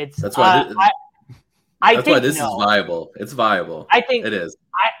team. That's why this is viable. It's viable. I think it is.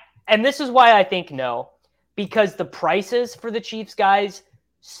 And this is why I think no, because the prices for the Chiefs guys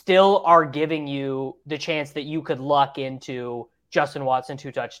still are giving you the chance that you could luck into Justin Watson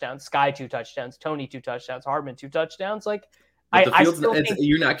 2 touchdowns, Sky 2 touchdowns, Tony 2 touchdowns, Hardman 2 touchdowns. Like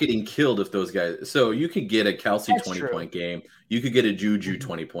you're not getting killed if those guys. So you could get a Kelsey 20-point game, you could get a Juju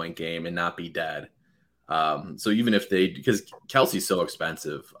 20-point game and not be dead. So even if because Kelsey's so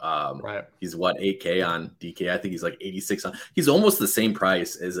expensive, right? He's what 8K on DK. I think he's like 86. He's almost the same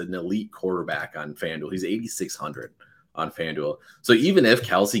price as an elite quarterback on FanDuel. He's 8,600. On FanDuel. So even if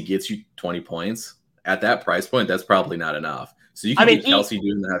Kelsey gets you 20 points at that price point, that's probably not enough. So you can get Kelsey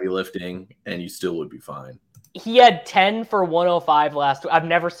doing the heavy lifting and you still would be fine. He had 10 for 105 last week. I've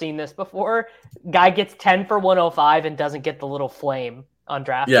never seen this before. Guy gets 10 for 105 and doesn't get the little flame on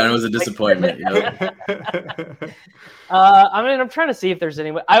draft. Yeah, and it was a disappointment. I'm trying to see if there's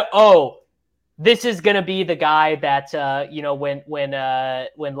anyone. This is going to be the guy that, when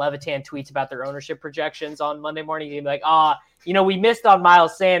Levitan tweets about their ownership projections on Monday morning, he'll be like, we missed on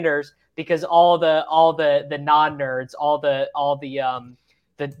Miles Sanders because all the non-nerds, all the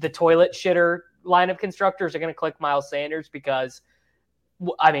toilet shitter lineup constructors are going to click Miles Sanders because,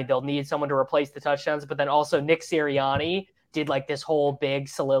 I mean, they'll need someone to replace the touchdowns. But then also Nick Sirianni did like this whole big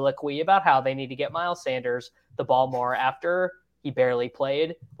soliloquy about how they need to get Miles Sanders the ball more after he barely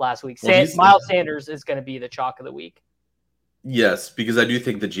played last week. Miles Sanders is going to be the chalk of the week. Yes, because I do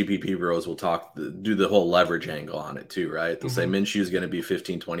think the GPP bros will do the whole leverage angle on it too, right? They'll say Minshew is going to be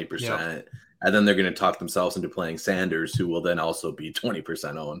 15-20%, and then they're going to talk themselves into playing Sanders, who will then also be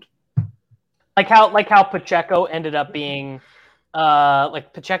 20% owned. Like how Pacheco ended up being,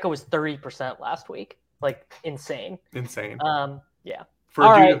 Pacheco was 30% last week, like insane. Yeah. For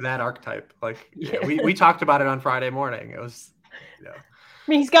a dude of that archetype, we talked about it on Friday morning. It was. Yeah. I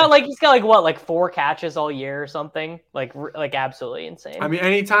mean, he's got 4 catches all year or something, like absolutely insane. I mean,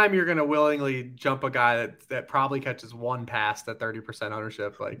 anytime you're going to willingly jump a guy that probably catches 1 pass at 30%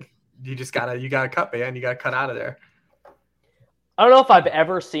 ownership, like you gotta cut, man. You gotta cut out of there. I don't know if I've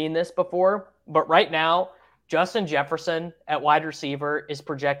ever seen this before, but right now, Justin Jefferson at wide receiver is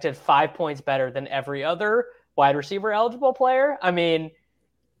projected 5 points better than every other wide receiver eligible player. I mean,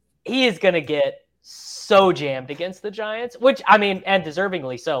 he is going to get so jammed against the Giants, which, I mean, and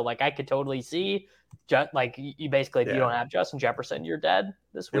deservingly so. Like, I could totally see, you basically, if you don't have Justin Jefferson, you're dead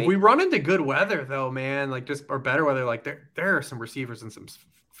this week. If we run into good weather, though, man, or better weather, there are some receivers in some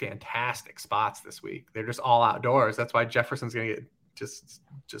fantastic spots this week. They're just all outdoors. That's why Jefferson's going to get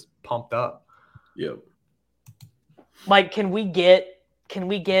just pumped up. Yep. Like, can we get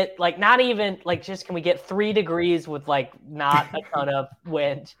like not even like just can we get 3 degrees with like not a ton of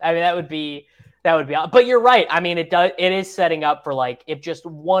wind? I mean, that would be. But you're right. I mean, it is setting up for like if just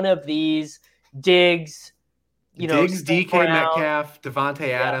one of these Diggs, DK Metcalf, Devontae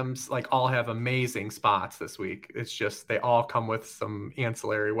Adams, like all have amazing spots this week. It's just they all come with some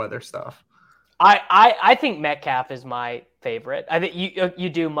ancillary weather stuff. I think Metcalf is my favorite. I think you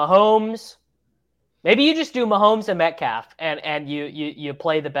do Mahomes. Maybe you just do Mahomes and Metcalf, and you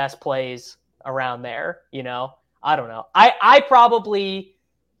play the best plays around there. I don't know. I probably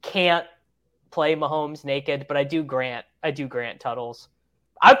can't play Mahomes naked, but I do grant Tuttles.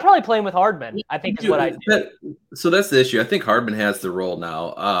 I'd probably play him with Hardman. I think is what I do. So that's the issue. I think Hardman has the role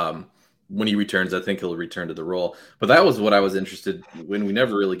now. When he returns, I think he'll return to the role. But that was what I was interested when we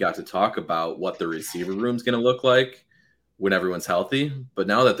never really got to talk about what the receiver room's going to look like when everyone's healthy. But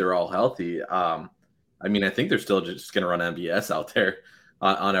now that they're all healthy, I mean, I think they're still just going to run MBS out there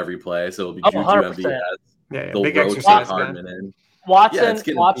on every play. So it'll be Juju 100%. MBS. Yeah, They'll big rotate exercise, Hardman man. in.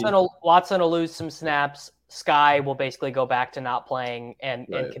 Watson will lose some snaps. Sky will basically go back to not playing, and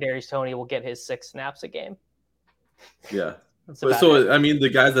Kadarius Toney will get his 6 snaps a game. Yeah. So I mean, the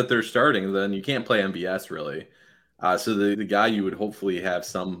guys that they're starting, then you can't play MBS really. So the guy you would hopefully have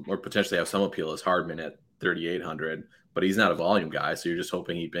some or potentially have some appeal is Hardman at 3,800. But he's not a volume guy, so you're just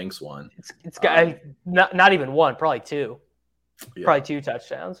hoping he binks one. It's got not even one, probably 2. Yeah. Probably 2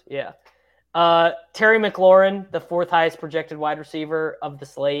 touchdowns. Yeah. Terry McLaurin, the 4th highest projected wide receiver of the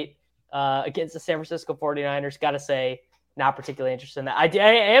slate against the San Francisco 49ers. Got to say, not particularly interested in that. I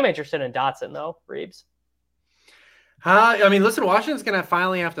am interested in Dotson, though, Reeves. I mean, listen, Washington's going to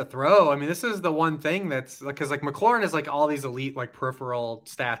finally have to throw. I mean, this is the one thing that's because like McLaurin is like all these elite like peripheral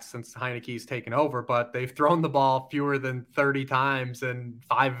stats since Heineke's taken over, but they've thrown the ball fewer than 30 times in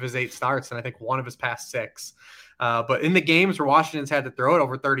 5 of his 8 starts, and I think 1 of his past 6. But in the games where Washington's had to throw it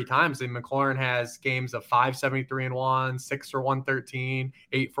over 30 times, and McLaurin has games of 573-1, 6 for 113,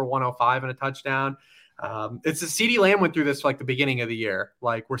 8 for 105 and a touchdown. It's a CeeDee Lamb went through this like the beginning of the year,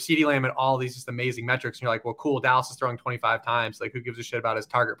 like where CeeDee Lamb had all these just amazing metrics. And you're like, well, cool. Dallas is throwing 25 times. Like, who gives a shit about his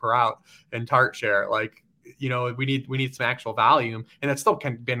target per out and target share? Like, we need some actual volume, and that still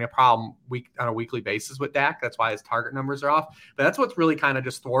can be a problem on a weekly basis with Dak. That's why his target numbers are off. But that's what's really kind of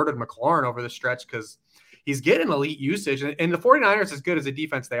just thwarted McLaurin over the stretch because he's getting elite usage. And the 49ers, as good as a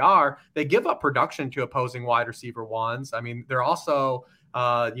defense they are, they give up production to opposing wide receiver ones. I mean, they're also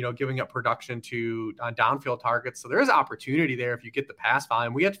giving up production to downfield targets. So there is opportunity there if you get the pass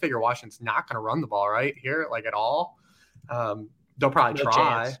volume. We have to figure Washington's not going to run the ball right here, like at all. They'll probably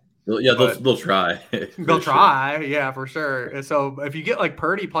try. They'll try. They'll try, yeah, for sure. And so if you get like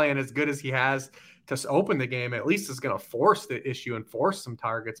Purdy playing as good as he has to open the game, at least it's going to force the issue and force some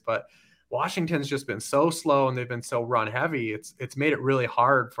targets. But Washington's just been so slow and they've been so run heavy. It's made it really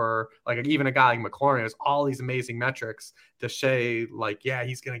hard for like even a guy like McLaurin has all these amazing metrics to say like, yeah,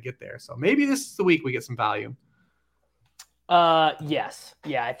 he's going to get there. So maybe this is the week we get some value. Yes.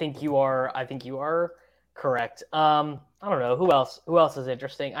 Yeah, I think you are correct. I don't know who else is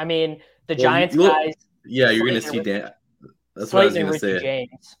interesting. I mean, the Giants guys. Yeah, you're going to see Dan. That's what I was going to say.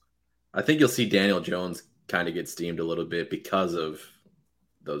 James. I think you'll see Daniel Jones kind of get steamed a little bit because of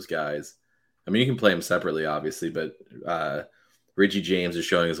those guys. I mean, you can play them separately, obviously, but Richie James is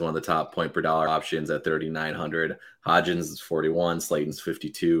showing as one of the top point per dollar options at 3,900. Hodgins is 41. Slayton's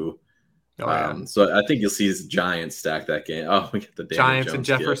 52. Oh, yeah. So I think you'll see Giants stack that game. Oh, we get the Daniel Giants Jones and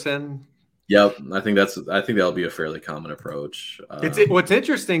Jefferson. Kid. Yep, I think that'll be a fairly common approach. What's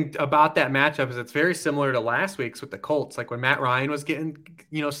interesting about that matchup is it's very similar to last week's with the Colts. Like when Matt Ryan was getting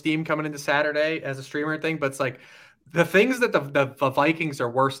steam coming into Saturday as a streamer thing, but it's like the things that the Vikings are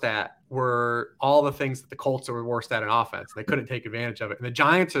worst at were all the things that the Colts are worst at in offense. They couldn't take advantage of it, and the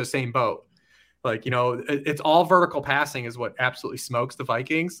Giants are the same boat. Like it's all vertical passing is what absolutely smokes the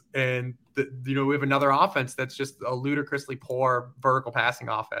Vikings, and we have another offense that's just a ludicrously poor vertical passing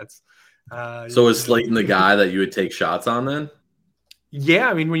offense. So is Slayton the guy that you would take shots on then? Yeah,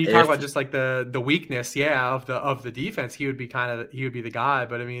 I mean, when you talk about just like the weakness, of the defense, he would be the guy.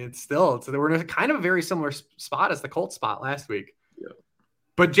 But I mean, we're in a kind of a very similar spot as the Colts spot last week. Yeah.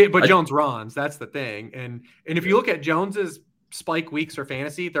 But Jones runs. That's the thing. And if you look at Jones's spike weeks for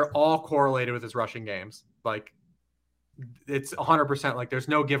fantasy, they're all correlated with his rushing games. Like it's 100%. Like there's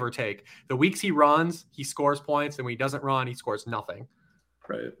no give or take. The weeks he runs, he scores points, and when he doesn't run, he scores nothing.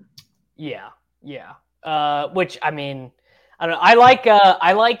 Right. Yeah. Which I mean, I don't know. I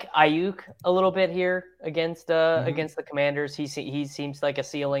like Ayuk a little bit here against the Commanders. He seems like a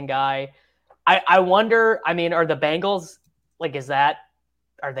ceiling guy. I wonder. I mean, are the Bengals like,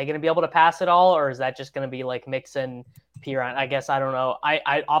 are they going to be able to pass it all, or is that just going to be like Mixon, Piran? I guess I don't know.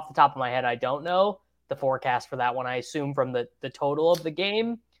 I off the top of my head, I don't know the forecast for that one. I assume from the total of the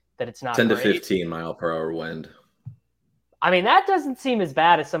game that it's not 10 great. to 15 mile per hour wind. I mean, that doesn't seem as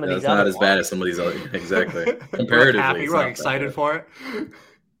bad as some of these It's other not as ones. bad as some of these other. Exactly. Comparatively, You're excited for it.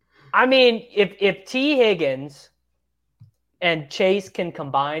 I mean, if T. Higgins and Chase can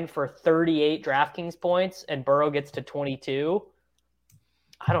combine for 38 DraftKings points and Burrow gets to 22,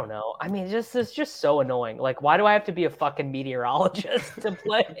 I don't know. I mean, it's just so annoying. Like, why do I have to be a fucking meteorologist to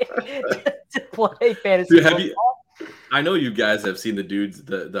play fantasy football? I know you guys have seen the dudes,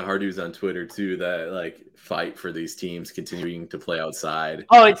 the hard dudes on Twitter too, that like fight for these teams continuing to play outside.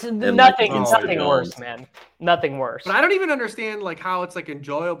 Oh, it's nothing nothing worse, man. Nothing worse. But I don't even understand like how it's like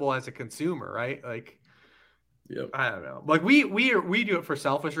enjoyable as a consumer, right? Like, yep. I don't know. Like we do it for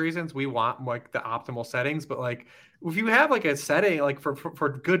selfish reasons. We want like the optimal settings, but like if you have like a setting like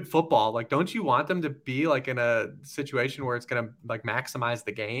for good football, like don't you want them to be like in a situation where it's gonna like maximize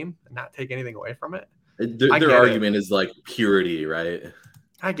the game and not take anything away from it? Their argument is like purity, right?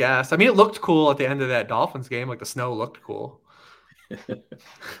 I guess. I mean, it looked cool at the end of that Dolphins game. Like the snow looked cool.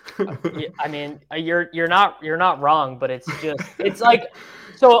 I mean, you're not wrong, but it's like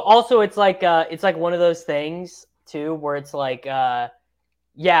so. Also, it's like one of those things too, where it's like,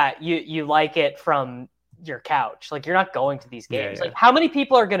 yeah, you like it from your couch. Like you're not going to these games. Yeah. Like how many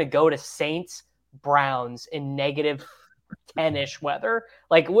people are going to go to Saints Browns in negative 10-ish weather?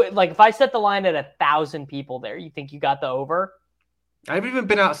 Like if I set the line at 1,000 people there, you think you got the over? I haven't even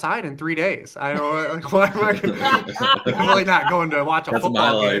been outside in 3 days. I don't know. Like, why am I'm really not going to watch a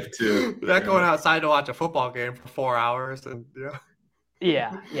football game. That's my life too. Not going outside to watch a football game for 4 hours, and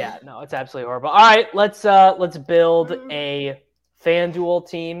Yeah. No, it's absolutely horrible. All right, let's build a FanDuel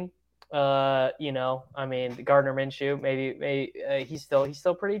team. I mean, Gardner Minshew. Maybe he's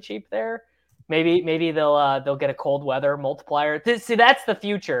still pretty cheap there. Maybe they'll get a cold weather multiplier. See, that's the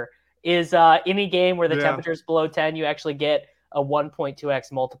future. Is any game where the temperature's below 10, you actually get a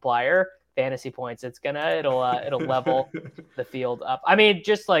 1.2x multiplier fantasy points. It'll level the field up. I mean,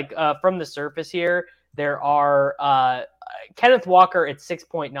 just like from the surface here, there are Kenneth Walker at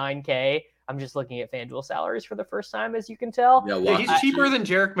 6.9K. I'm just looking at FanDuel salaries for the first time, as you can tell. Yeah, he's cheaper than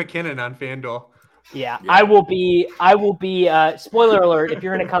Jerick McKinnon on FanDuel. Yeah, I will be. Spoiler alert! If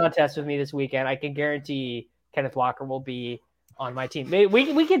you're in a contest with me this weekend, I can guarantee Kenneth Walker will be on my team.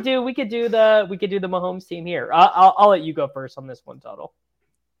 We could do the Mahomes team here. I'll let you go first on this one, Total.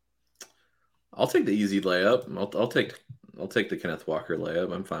 I'll take the easy layup. I'll take the Kenneth Walker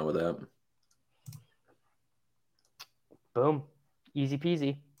layup. I'm fine with that. Boom, easy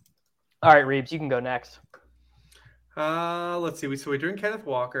peasy. All right, Reeves, you can go next. Let's see. So we're doing Kenneth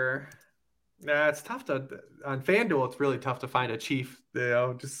Walker. It's tough on FanDuel. It's really tough to find a chief.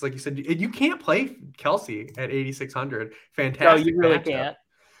 Just like you said, you can't play Kelsey at 8,600. Fantastic. No, you really matchup. can't.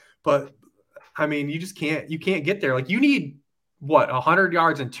 But I mean, you just can't. You can't get there. Like you need 100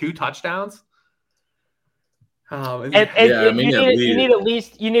 yards and 2 touchdowns. You need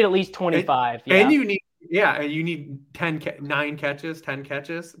at least 25. And you need 10 catches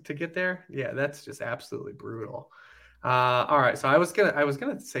to get there. Yeah, that's just absolutely brutal. All right, so I was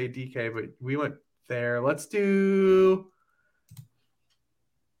gonna say DK, but we went there. Let's do.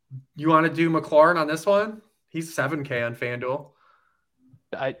 You want to do McLaurin on this one? He's 7K on FanDuel.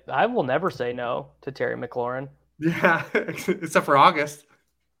 I will never say no to Terry McLaurin. Yeah, except for August.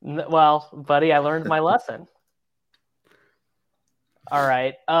 Well, buddy, I learned my lesson. All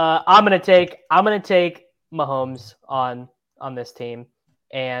right, I'm gonna take Mahomes on this team,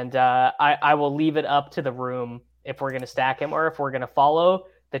 and I will leave it up to the room if we're going to stack him or if we're going to follow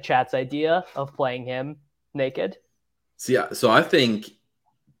the chat's idea of playing him naked. So I think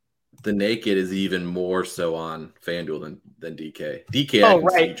the naked is even more so on FanDuel than DK. DK, I can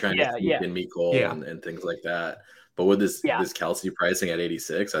see trying to sneak in Mecole and things like that. But with this Kelsey pricing at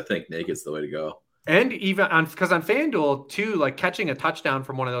 86, I think naked's the way to go. And even because on FanDuel too, like catching a touchdown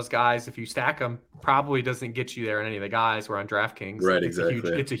from one of those guys, if you stack them, probably doesn't get you there in any of the guys. Where on DraftKings, right? Exactly,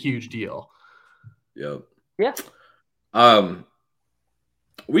 it's a huge deal. Yep. Yeah.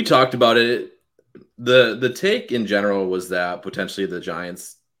 We talked about it. The take in general was that potentially the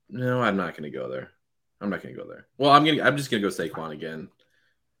Giants. No, I'm not going to go there. Well, I'm just going to go Saquon again.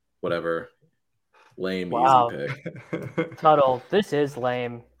 Whatever. Lame, easy pick. Tuttle, this is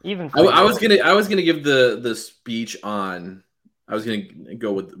lame. Even I was gonna give the speech on. I was gonna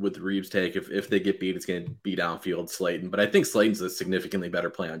go with Reeves' take. If they get beat, it's gonna be downfield Slayton. But I think Slayton's a significantly better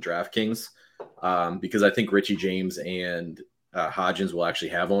play on DraftKings because I think Richie James and Hodgins will actually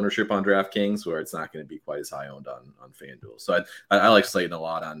have ownership on DraftKings, where it's not going to be quite as high owned on FanDuel. So I like Slayton a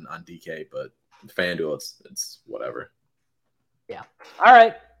lot on DK, but FanDuel it's whatever. Yeah. All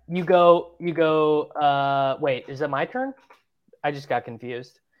right. You go. Wait, is it my turn? I just got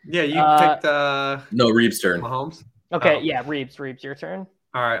confused. Yeah, you picked no, Reeves' turn. Mahomes. Okay, Oh. yeah, Reeves, your turn.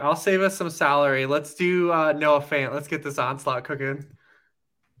 All right, I'll save us some salary. Let's do Noah Fant. Let's get this onslaught cooking.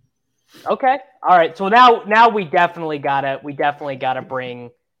 Okay. All right. So now we definitely gotta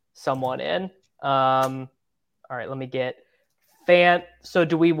bring someone in. All right, let me get Fant. So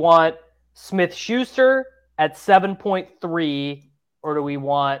do we want Smith-Schuster at 7.3, or do we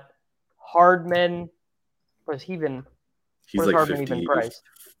want Hardman? Was he even? He's like Hardman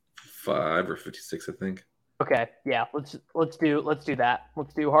 55 or 56, I think. Okay, yeah. Let's do that.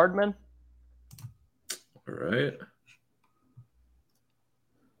 Let's do Hardman. All right.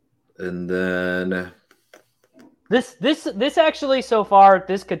 And then this actually so far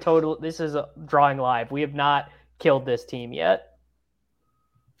this is a drawing live. We have not killed this team yet.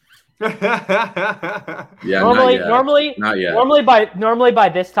 Yeah, normally not yet. Normally by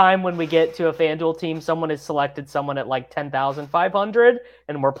this time when we get to a FanDuel team, someone has selected someone at like 10,500,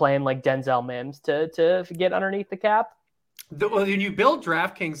 and we're playing like Denzel Mims to get underneath the cap. When you build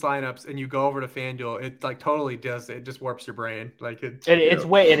DraftKings lineups and you go over to FanDuel, it like totally does. It just warps your brain. Like it is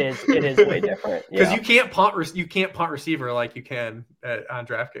way different because you can't punt receiver like you can on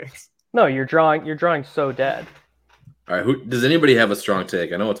DraftKings. No, you're drawing so dead. All right, does anybody have a strong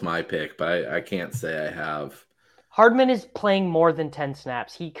take? I know it's my pick, but I can't say I have. Hardman is playing more than 10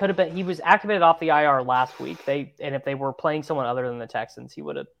 snaps. He was activated off the IR last week. If they were playing someone other than the Texans, he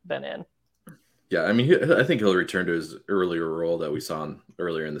would have been in. Yeah, I mean, I think he'll return to his earlier role that we saw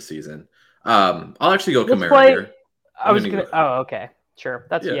earlier in the season. I'll actually go Kamara here. Oh, okay, sure.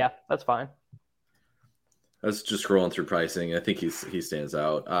 That's fine. I was just scrolling through pricing. I think he stands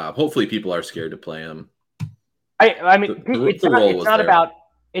out. Hopefully, people are scared to play him. I mean, it's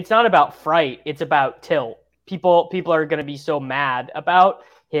not about fright. It's about tilt. People are going to be so mad about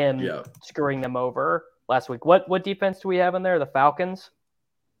him screwing them over last week. What defense do we have in there? The Falcons.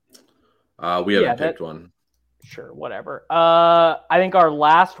 We haven't picked one. Sure, whatever. I think our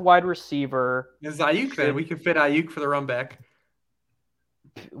last wide receiver is Ayuk. Then we can fit Ayuk for the run back.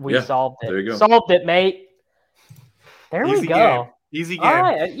 We solved it. There you go. Solved it, mate. There Easy we go. Game. Easy game. All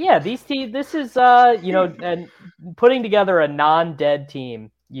right. Yeah, this is and putting together a non-dead team.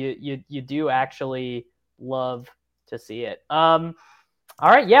 You do actually love to see it. All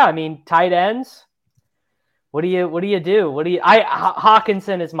right, yeah. I mean, tight ends. What do you do?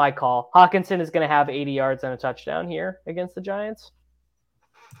 Hawkinson is my call. Hawkinson is going to have 80 yards and a touchdown here against the Giants.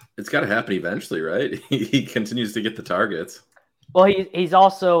 It's got to happen eventually, right? He continues to get the targets. Well, he's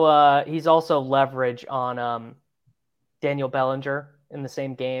also leverage on Daniel Bellinger in the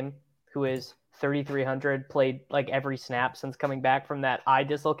same game, who is 3,300, played like every snap since coming back from that eye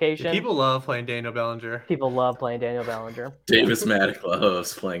dislocation. People love playing Daniel Bellinger. Davis Maddox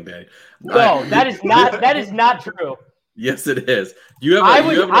loves playing Daniel. No, that is not true. Yes, it is. You have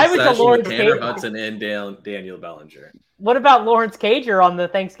an obsession with Tanner Hudson and Daniel Bellinger. What about Lawrence Cager on the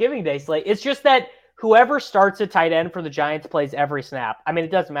Thanksgiving Day slate? It's just that whoever starts a tight end for the Giants plays every snap. I mean,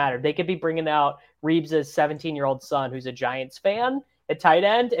 it doesn't matter. They could be bringing out Reeves' 17-year-old son, who's a Giants fan, at tight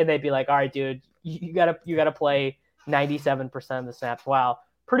end, and they'd be like, "All right, dude, you gotta play 97% of the snaps." Wow,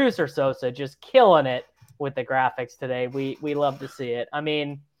 producer Sosa just killing it with the graphics today. We love to see it. I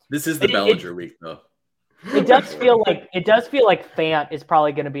mean, this is the Bellinger week, though. It does feel like Fant is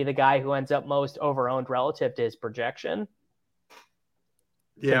probably going to be the guy who ends up most overowned relative to his projection.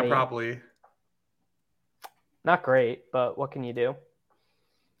 Yeah, probably. Not great, but what can you do?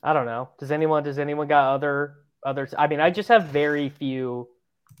 I don't know. Does anyone got other? I mean, I just have very few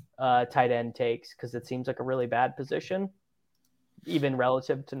tight end takes because it seems like a really bad position, even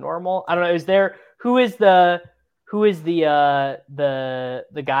relative to normal. I don't know. Who is the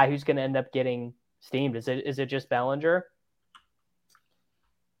guy who's going to end up getting steamed? Is it just Bellinger?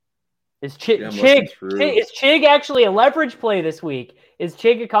 Is Chig actually a leverage play this week? Is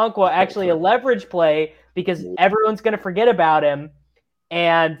Chig Okonkwo actually a leverage play because everyone's going to forget about him?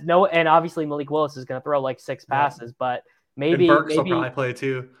 And obviously Malik Willis is going to throw like 6 passes, but maybe Burks will probably play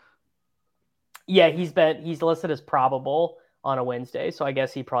too. Yeah, he's listed as probable on a Wednesday, so I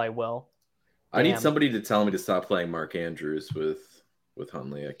guess he probably will. I need somebody to tell me to stop playing Mark Andrews with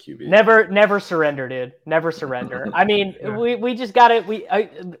Hundley at QB. Never surrender, dude. Never surrender. I mean, we just got it.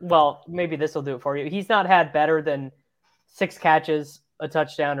 Well, maybe this will do it for you. He's not had better than 6 catches, a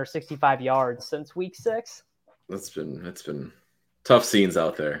touchdown, or 65 yards since week 6. It's been tough scenes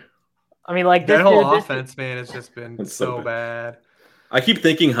out there. I mean, like that whole offense, man, has just been so bad. I keep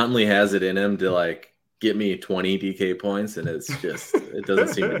thinking Huntley has it in him to like get me 20 DK points, and it doesn't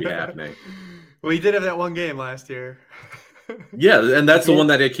seem to be happening. Well, he did have that one game last year. Yeah, and that's the one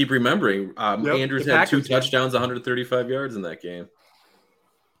that I keep remembering. Yep, Andrews had 2 touchdowns, 135 yards in that game.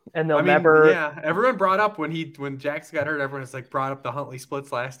 And they'll never. Yeah, everyone brought up when Jackson got hurt. Everyone has brought up the Huntley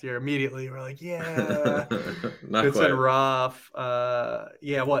splits last year immediately. We're like, yeah, it's been rough.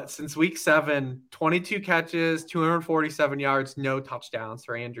 Since week 7, 22 catches, 247 yards, no touchdowns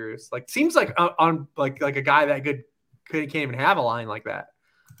for Andrews. Like, seems like on like a guy that can't even have a line like that.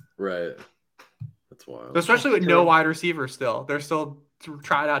 Right. That's wild. Especially with no wide receiver still. They're still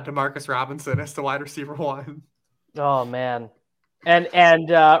trying out DeMarcus Robinson as the wide receiver 1. Oh man.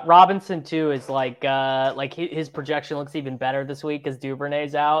 And Robinson too is like his projection looks even better this week because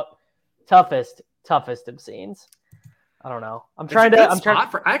Duvernay's out. Toughest of scenes. I don't know. I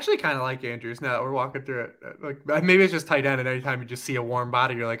actually kind of like Andrews now that we're walking through it. Like maybe it's just tight end, and anytime you just see a warm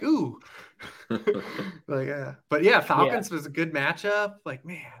body, you're like, ooh. Like yeah. But yeah, Falcons was a good matchup. Like,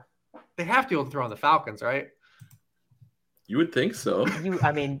 man, they have to be able to throw on the Falcons, right? You would think so.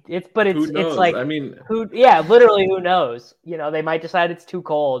 It's like, I mean, literally, who knows? They might decide it's too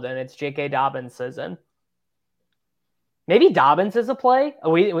cold and it's J.K. Dobbins season. Maybe Dobbins is a play.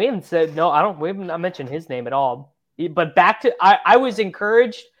 We haven't said no. We haven't mentioned his name at all. But back to, I was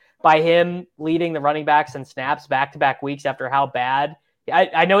encouraged by him leading the running backs and snaps back-to-back weeks after how bad.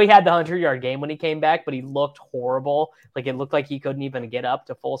 I know he had the 100-yard game when he came back, but he looked horrible. Like it looked like he couldn't even get up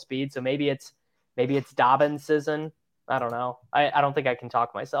to full speed. So maybe it's Dobbins season. I don't know. I don't think I can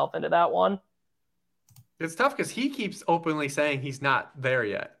talk myself into that one. It's tough because he keeps openly saying he's not there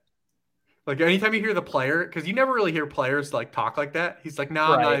yet. Like anytime you hear the player, because you never really hear players like talk like that. He's like, no,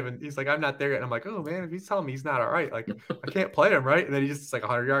 I'm not even. He's like, I'm not there yet. And I'm like, oh man, if he's telling me he's not all right, like I can't play him, right? And then it's like a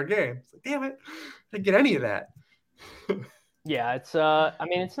 100-yard game. It's like, damn it, I didn't get any of that. Yeah, it's. I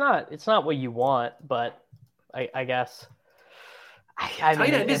mean, it's not what you want, but I guess. Tight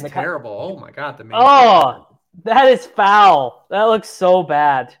end is terrible. Oh my god, the main. Oh. That is foul. That looks so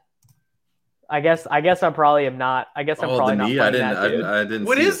bad. I guess I probably am not. I guess I'm probably not. I didn't.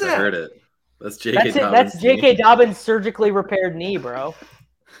 What see is this. that? I heard it. That's J.K. Dobbins. That's J.K. Dobbins' surgically repaired knee, bro.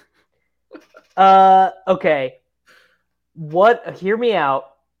 Okay. Hear me out.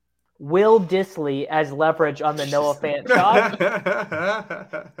 Will Dissly as leverage on the Noah Fant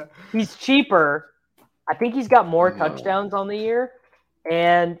shot. He's cheaper. I think he's got more touchdowns on the year,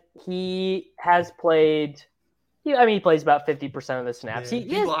 and he has played. He plays about 50% of the snaps.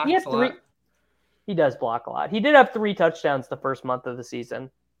 Yeah, he has 3. He does block a lot. He did have 3 touchdowns the first month of the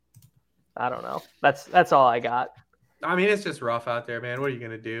season. I don't know. That's all I got. I mean, it's just rough out there, man. What are you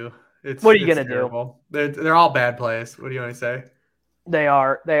gonna do? What are you gonna do? They're all bad plays. What do you want to say? They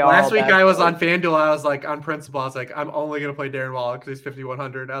are. Last week I was on FanDuel. I was like, on principle, I was like, I'm only gonna play Darren Waller because he's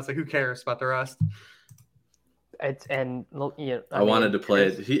 5,100. I was like, who cares about the rest? I wanted to play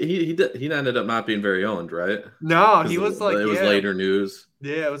it. He ended up not being very owned, right? No, he was like, it was later news.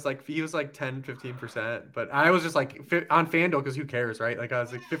 Yeah, it was like he was like 10-15%, but I was just like on FanDuel because who cares, right? Like I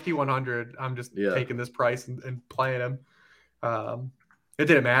was like 5,100. I'm just taking this price and playing him. It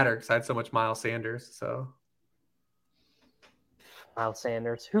didn't matter because I had so much Miles Sanders. So Miles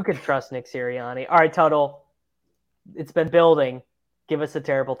Sanders, who could trust Nick Sirianni? All right, Tuttle, it's been building. Give us a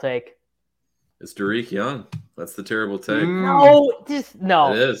terrible take. It's Derek Young. That's the terrible take. No.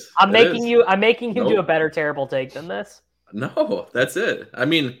 It is. I'm making you do a better terrible take than this. No, that's it. I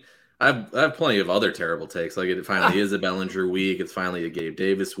mean, I have plenty of other terrible takes. Like it finally is a Bellinger week. It's finally a Gabe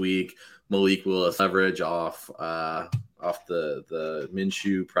Davis week. Malik Willis leverage off the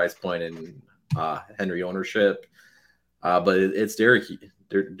Minshew price point and Henry ownership. But it's Derek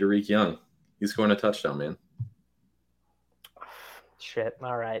Young. He's scoring a touchdown, man. Shit.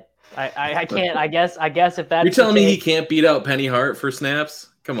 All right. I can't. I guess if that's you're telling me he can't beat out Penny Hart for snaps?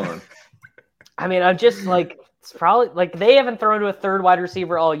 Come on. I mean, I'm just like it's probably like they haven't thrown to a third wide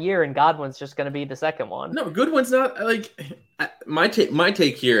receiver all year, and Godwin's just going to be the second one. No, Goodwin's not like my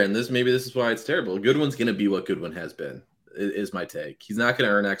take here, and this is why it's terrible. Goodwin's going to be what Goodwin has been. Is my take. He's not going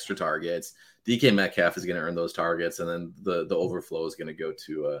to earn extra targets. DK Metcalf is going to earn those targets, and then the overflow is going to go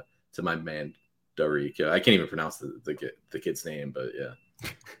to my man Derek. I can't even pronounce the kid's name, but yeah.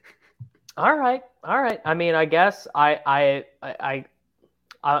 All right. I mean, I guess I'm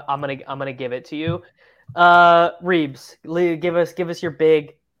gonna give it to you. Reeves, give us your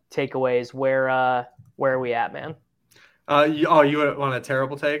big takeaways. Where are we at, man? You want a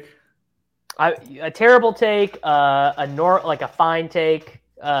terrible take? A terrible take, like a fine take.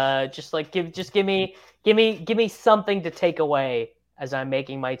 Just give me something to take away as I'm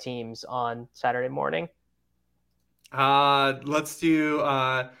making my teams on Saturday morning? Let's do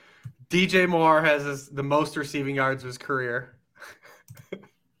DJ Moore has the most receiving yards of his career.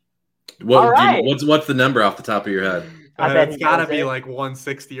 What's the number off the top of your head? I bet it's got to be like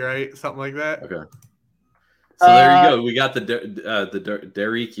 160, right? Something like that. Okay. So there you go. We got the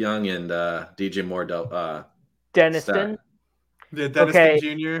Derek Young and DJ Moore. Deniston. The Deniston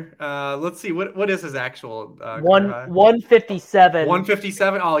Jr. Let's see. What is his actual 157.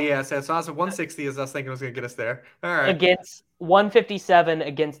 157. Oh yeah. So I was at 160 as I was thinking was going to get us there. All right. Against 157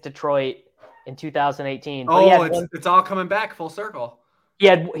 against Detroit in 2018. Oh, it's all coming back full circle. He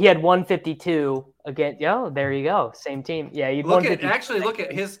had 152 against. Yeah, there you go. Same team. Yeah, look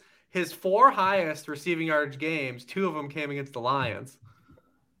at his 4 highest receiving yardage games. 2 of them came against the Lions.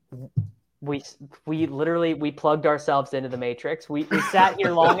 We literally plugged ourselves into the Matrix. We sat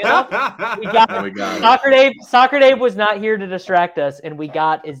here long enough. We got Soccer Dave was not here to distract us, and we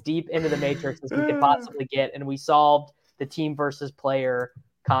got as deep into the Matrix as we could possibly get, and we solved the team versus player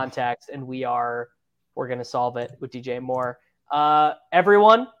context, and we're gonna solve it with DJ Moore.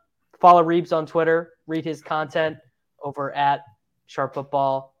 Everyone, follow Reeves on Twitter. Read his content over at Sharp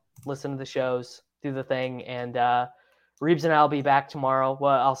Football. Listen to the shows, do the thing, and Reeves and I will be back tomorrow.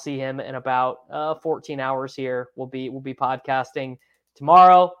 Well, I'll see him in about 14 hours here. We'll be podcasting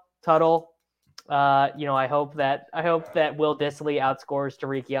tomorrow. Tuttle. I hope that Will Dissly outscores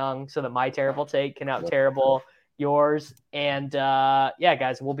Tariq Young so that my terrible take can out terrible yours. And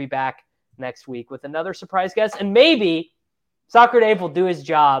guys, we'll be back next week with another surprise guest, and maybe Soccer Dave will do his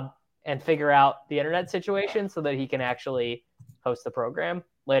job and figure out the internet situation so that he can actually host the program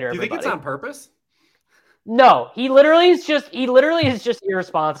later. Do you think it's on purpose? No, he literally is just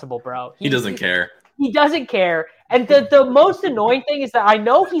irresponsible, bro. He doesn't care. He doesn't care. And the most annoying thing is that I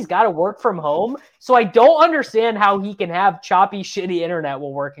know he's got to work from home, so I don't understand how he can have choppy, shitty internet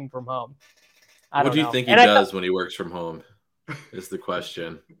while working from home. What do you think he does when he works from home? Is the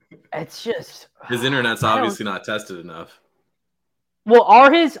question. It's just his internet's obviously not tested enough. Well,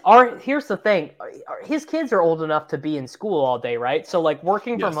 here's the thing. His kids are old enough to be in school all day, right? So like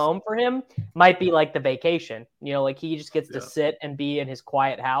working from home for him might be like the vacation, like he just gets to sit and be in his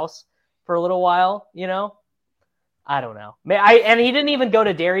quiet house for a little while, I don't know. And he didn't even go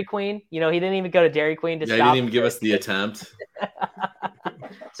to Dairy Queen. He didn't even go to Dairy Queen to stop. He didn't even give us the attempt.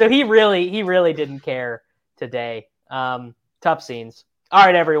 So he really didn't care today. Tough scenes. All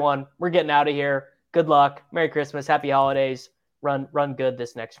right, everyone. We're getting out of here. Good luck. Merry Christmas. Happy holidays. Run good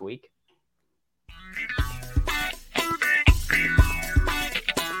this next week.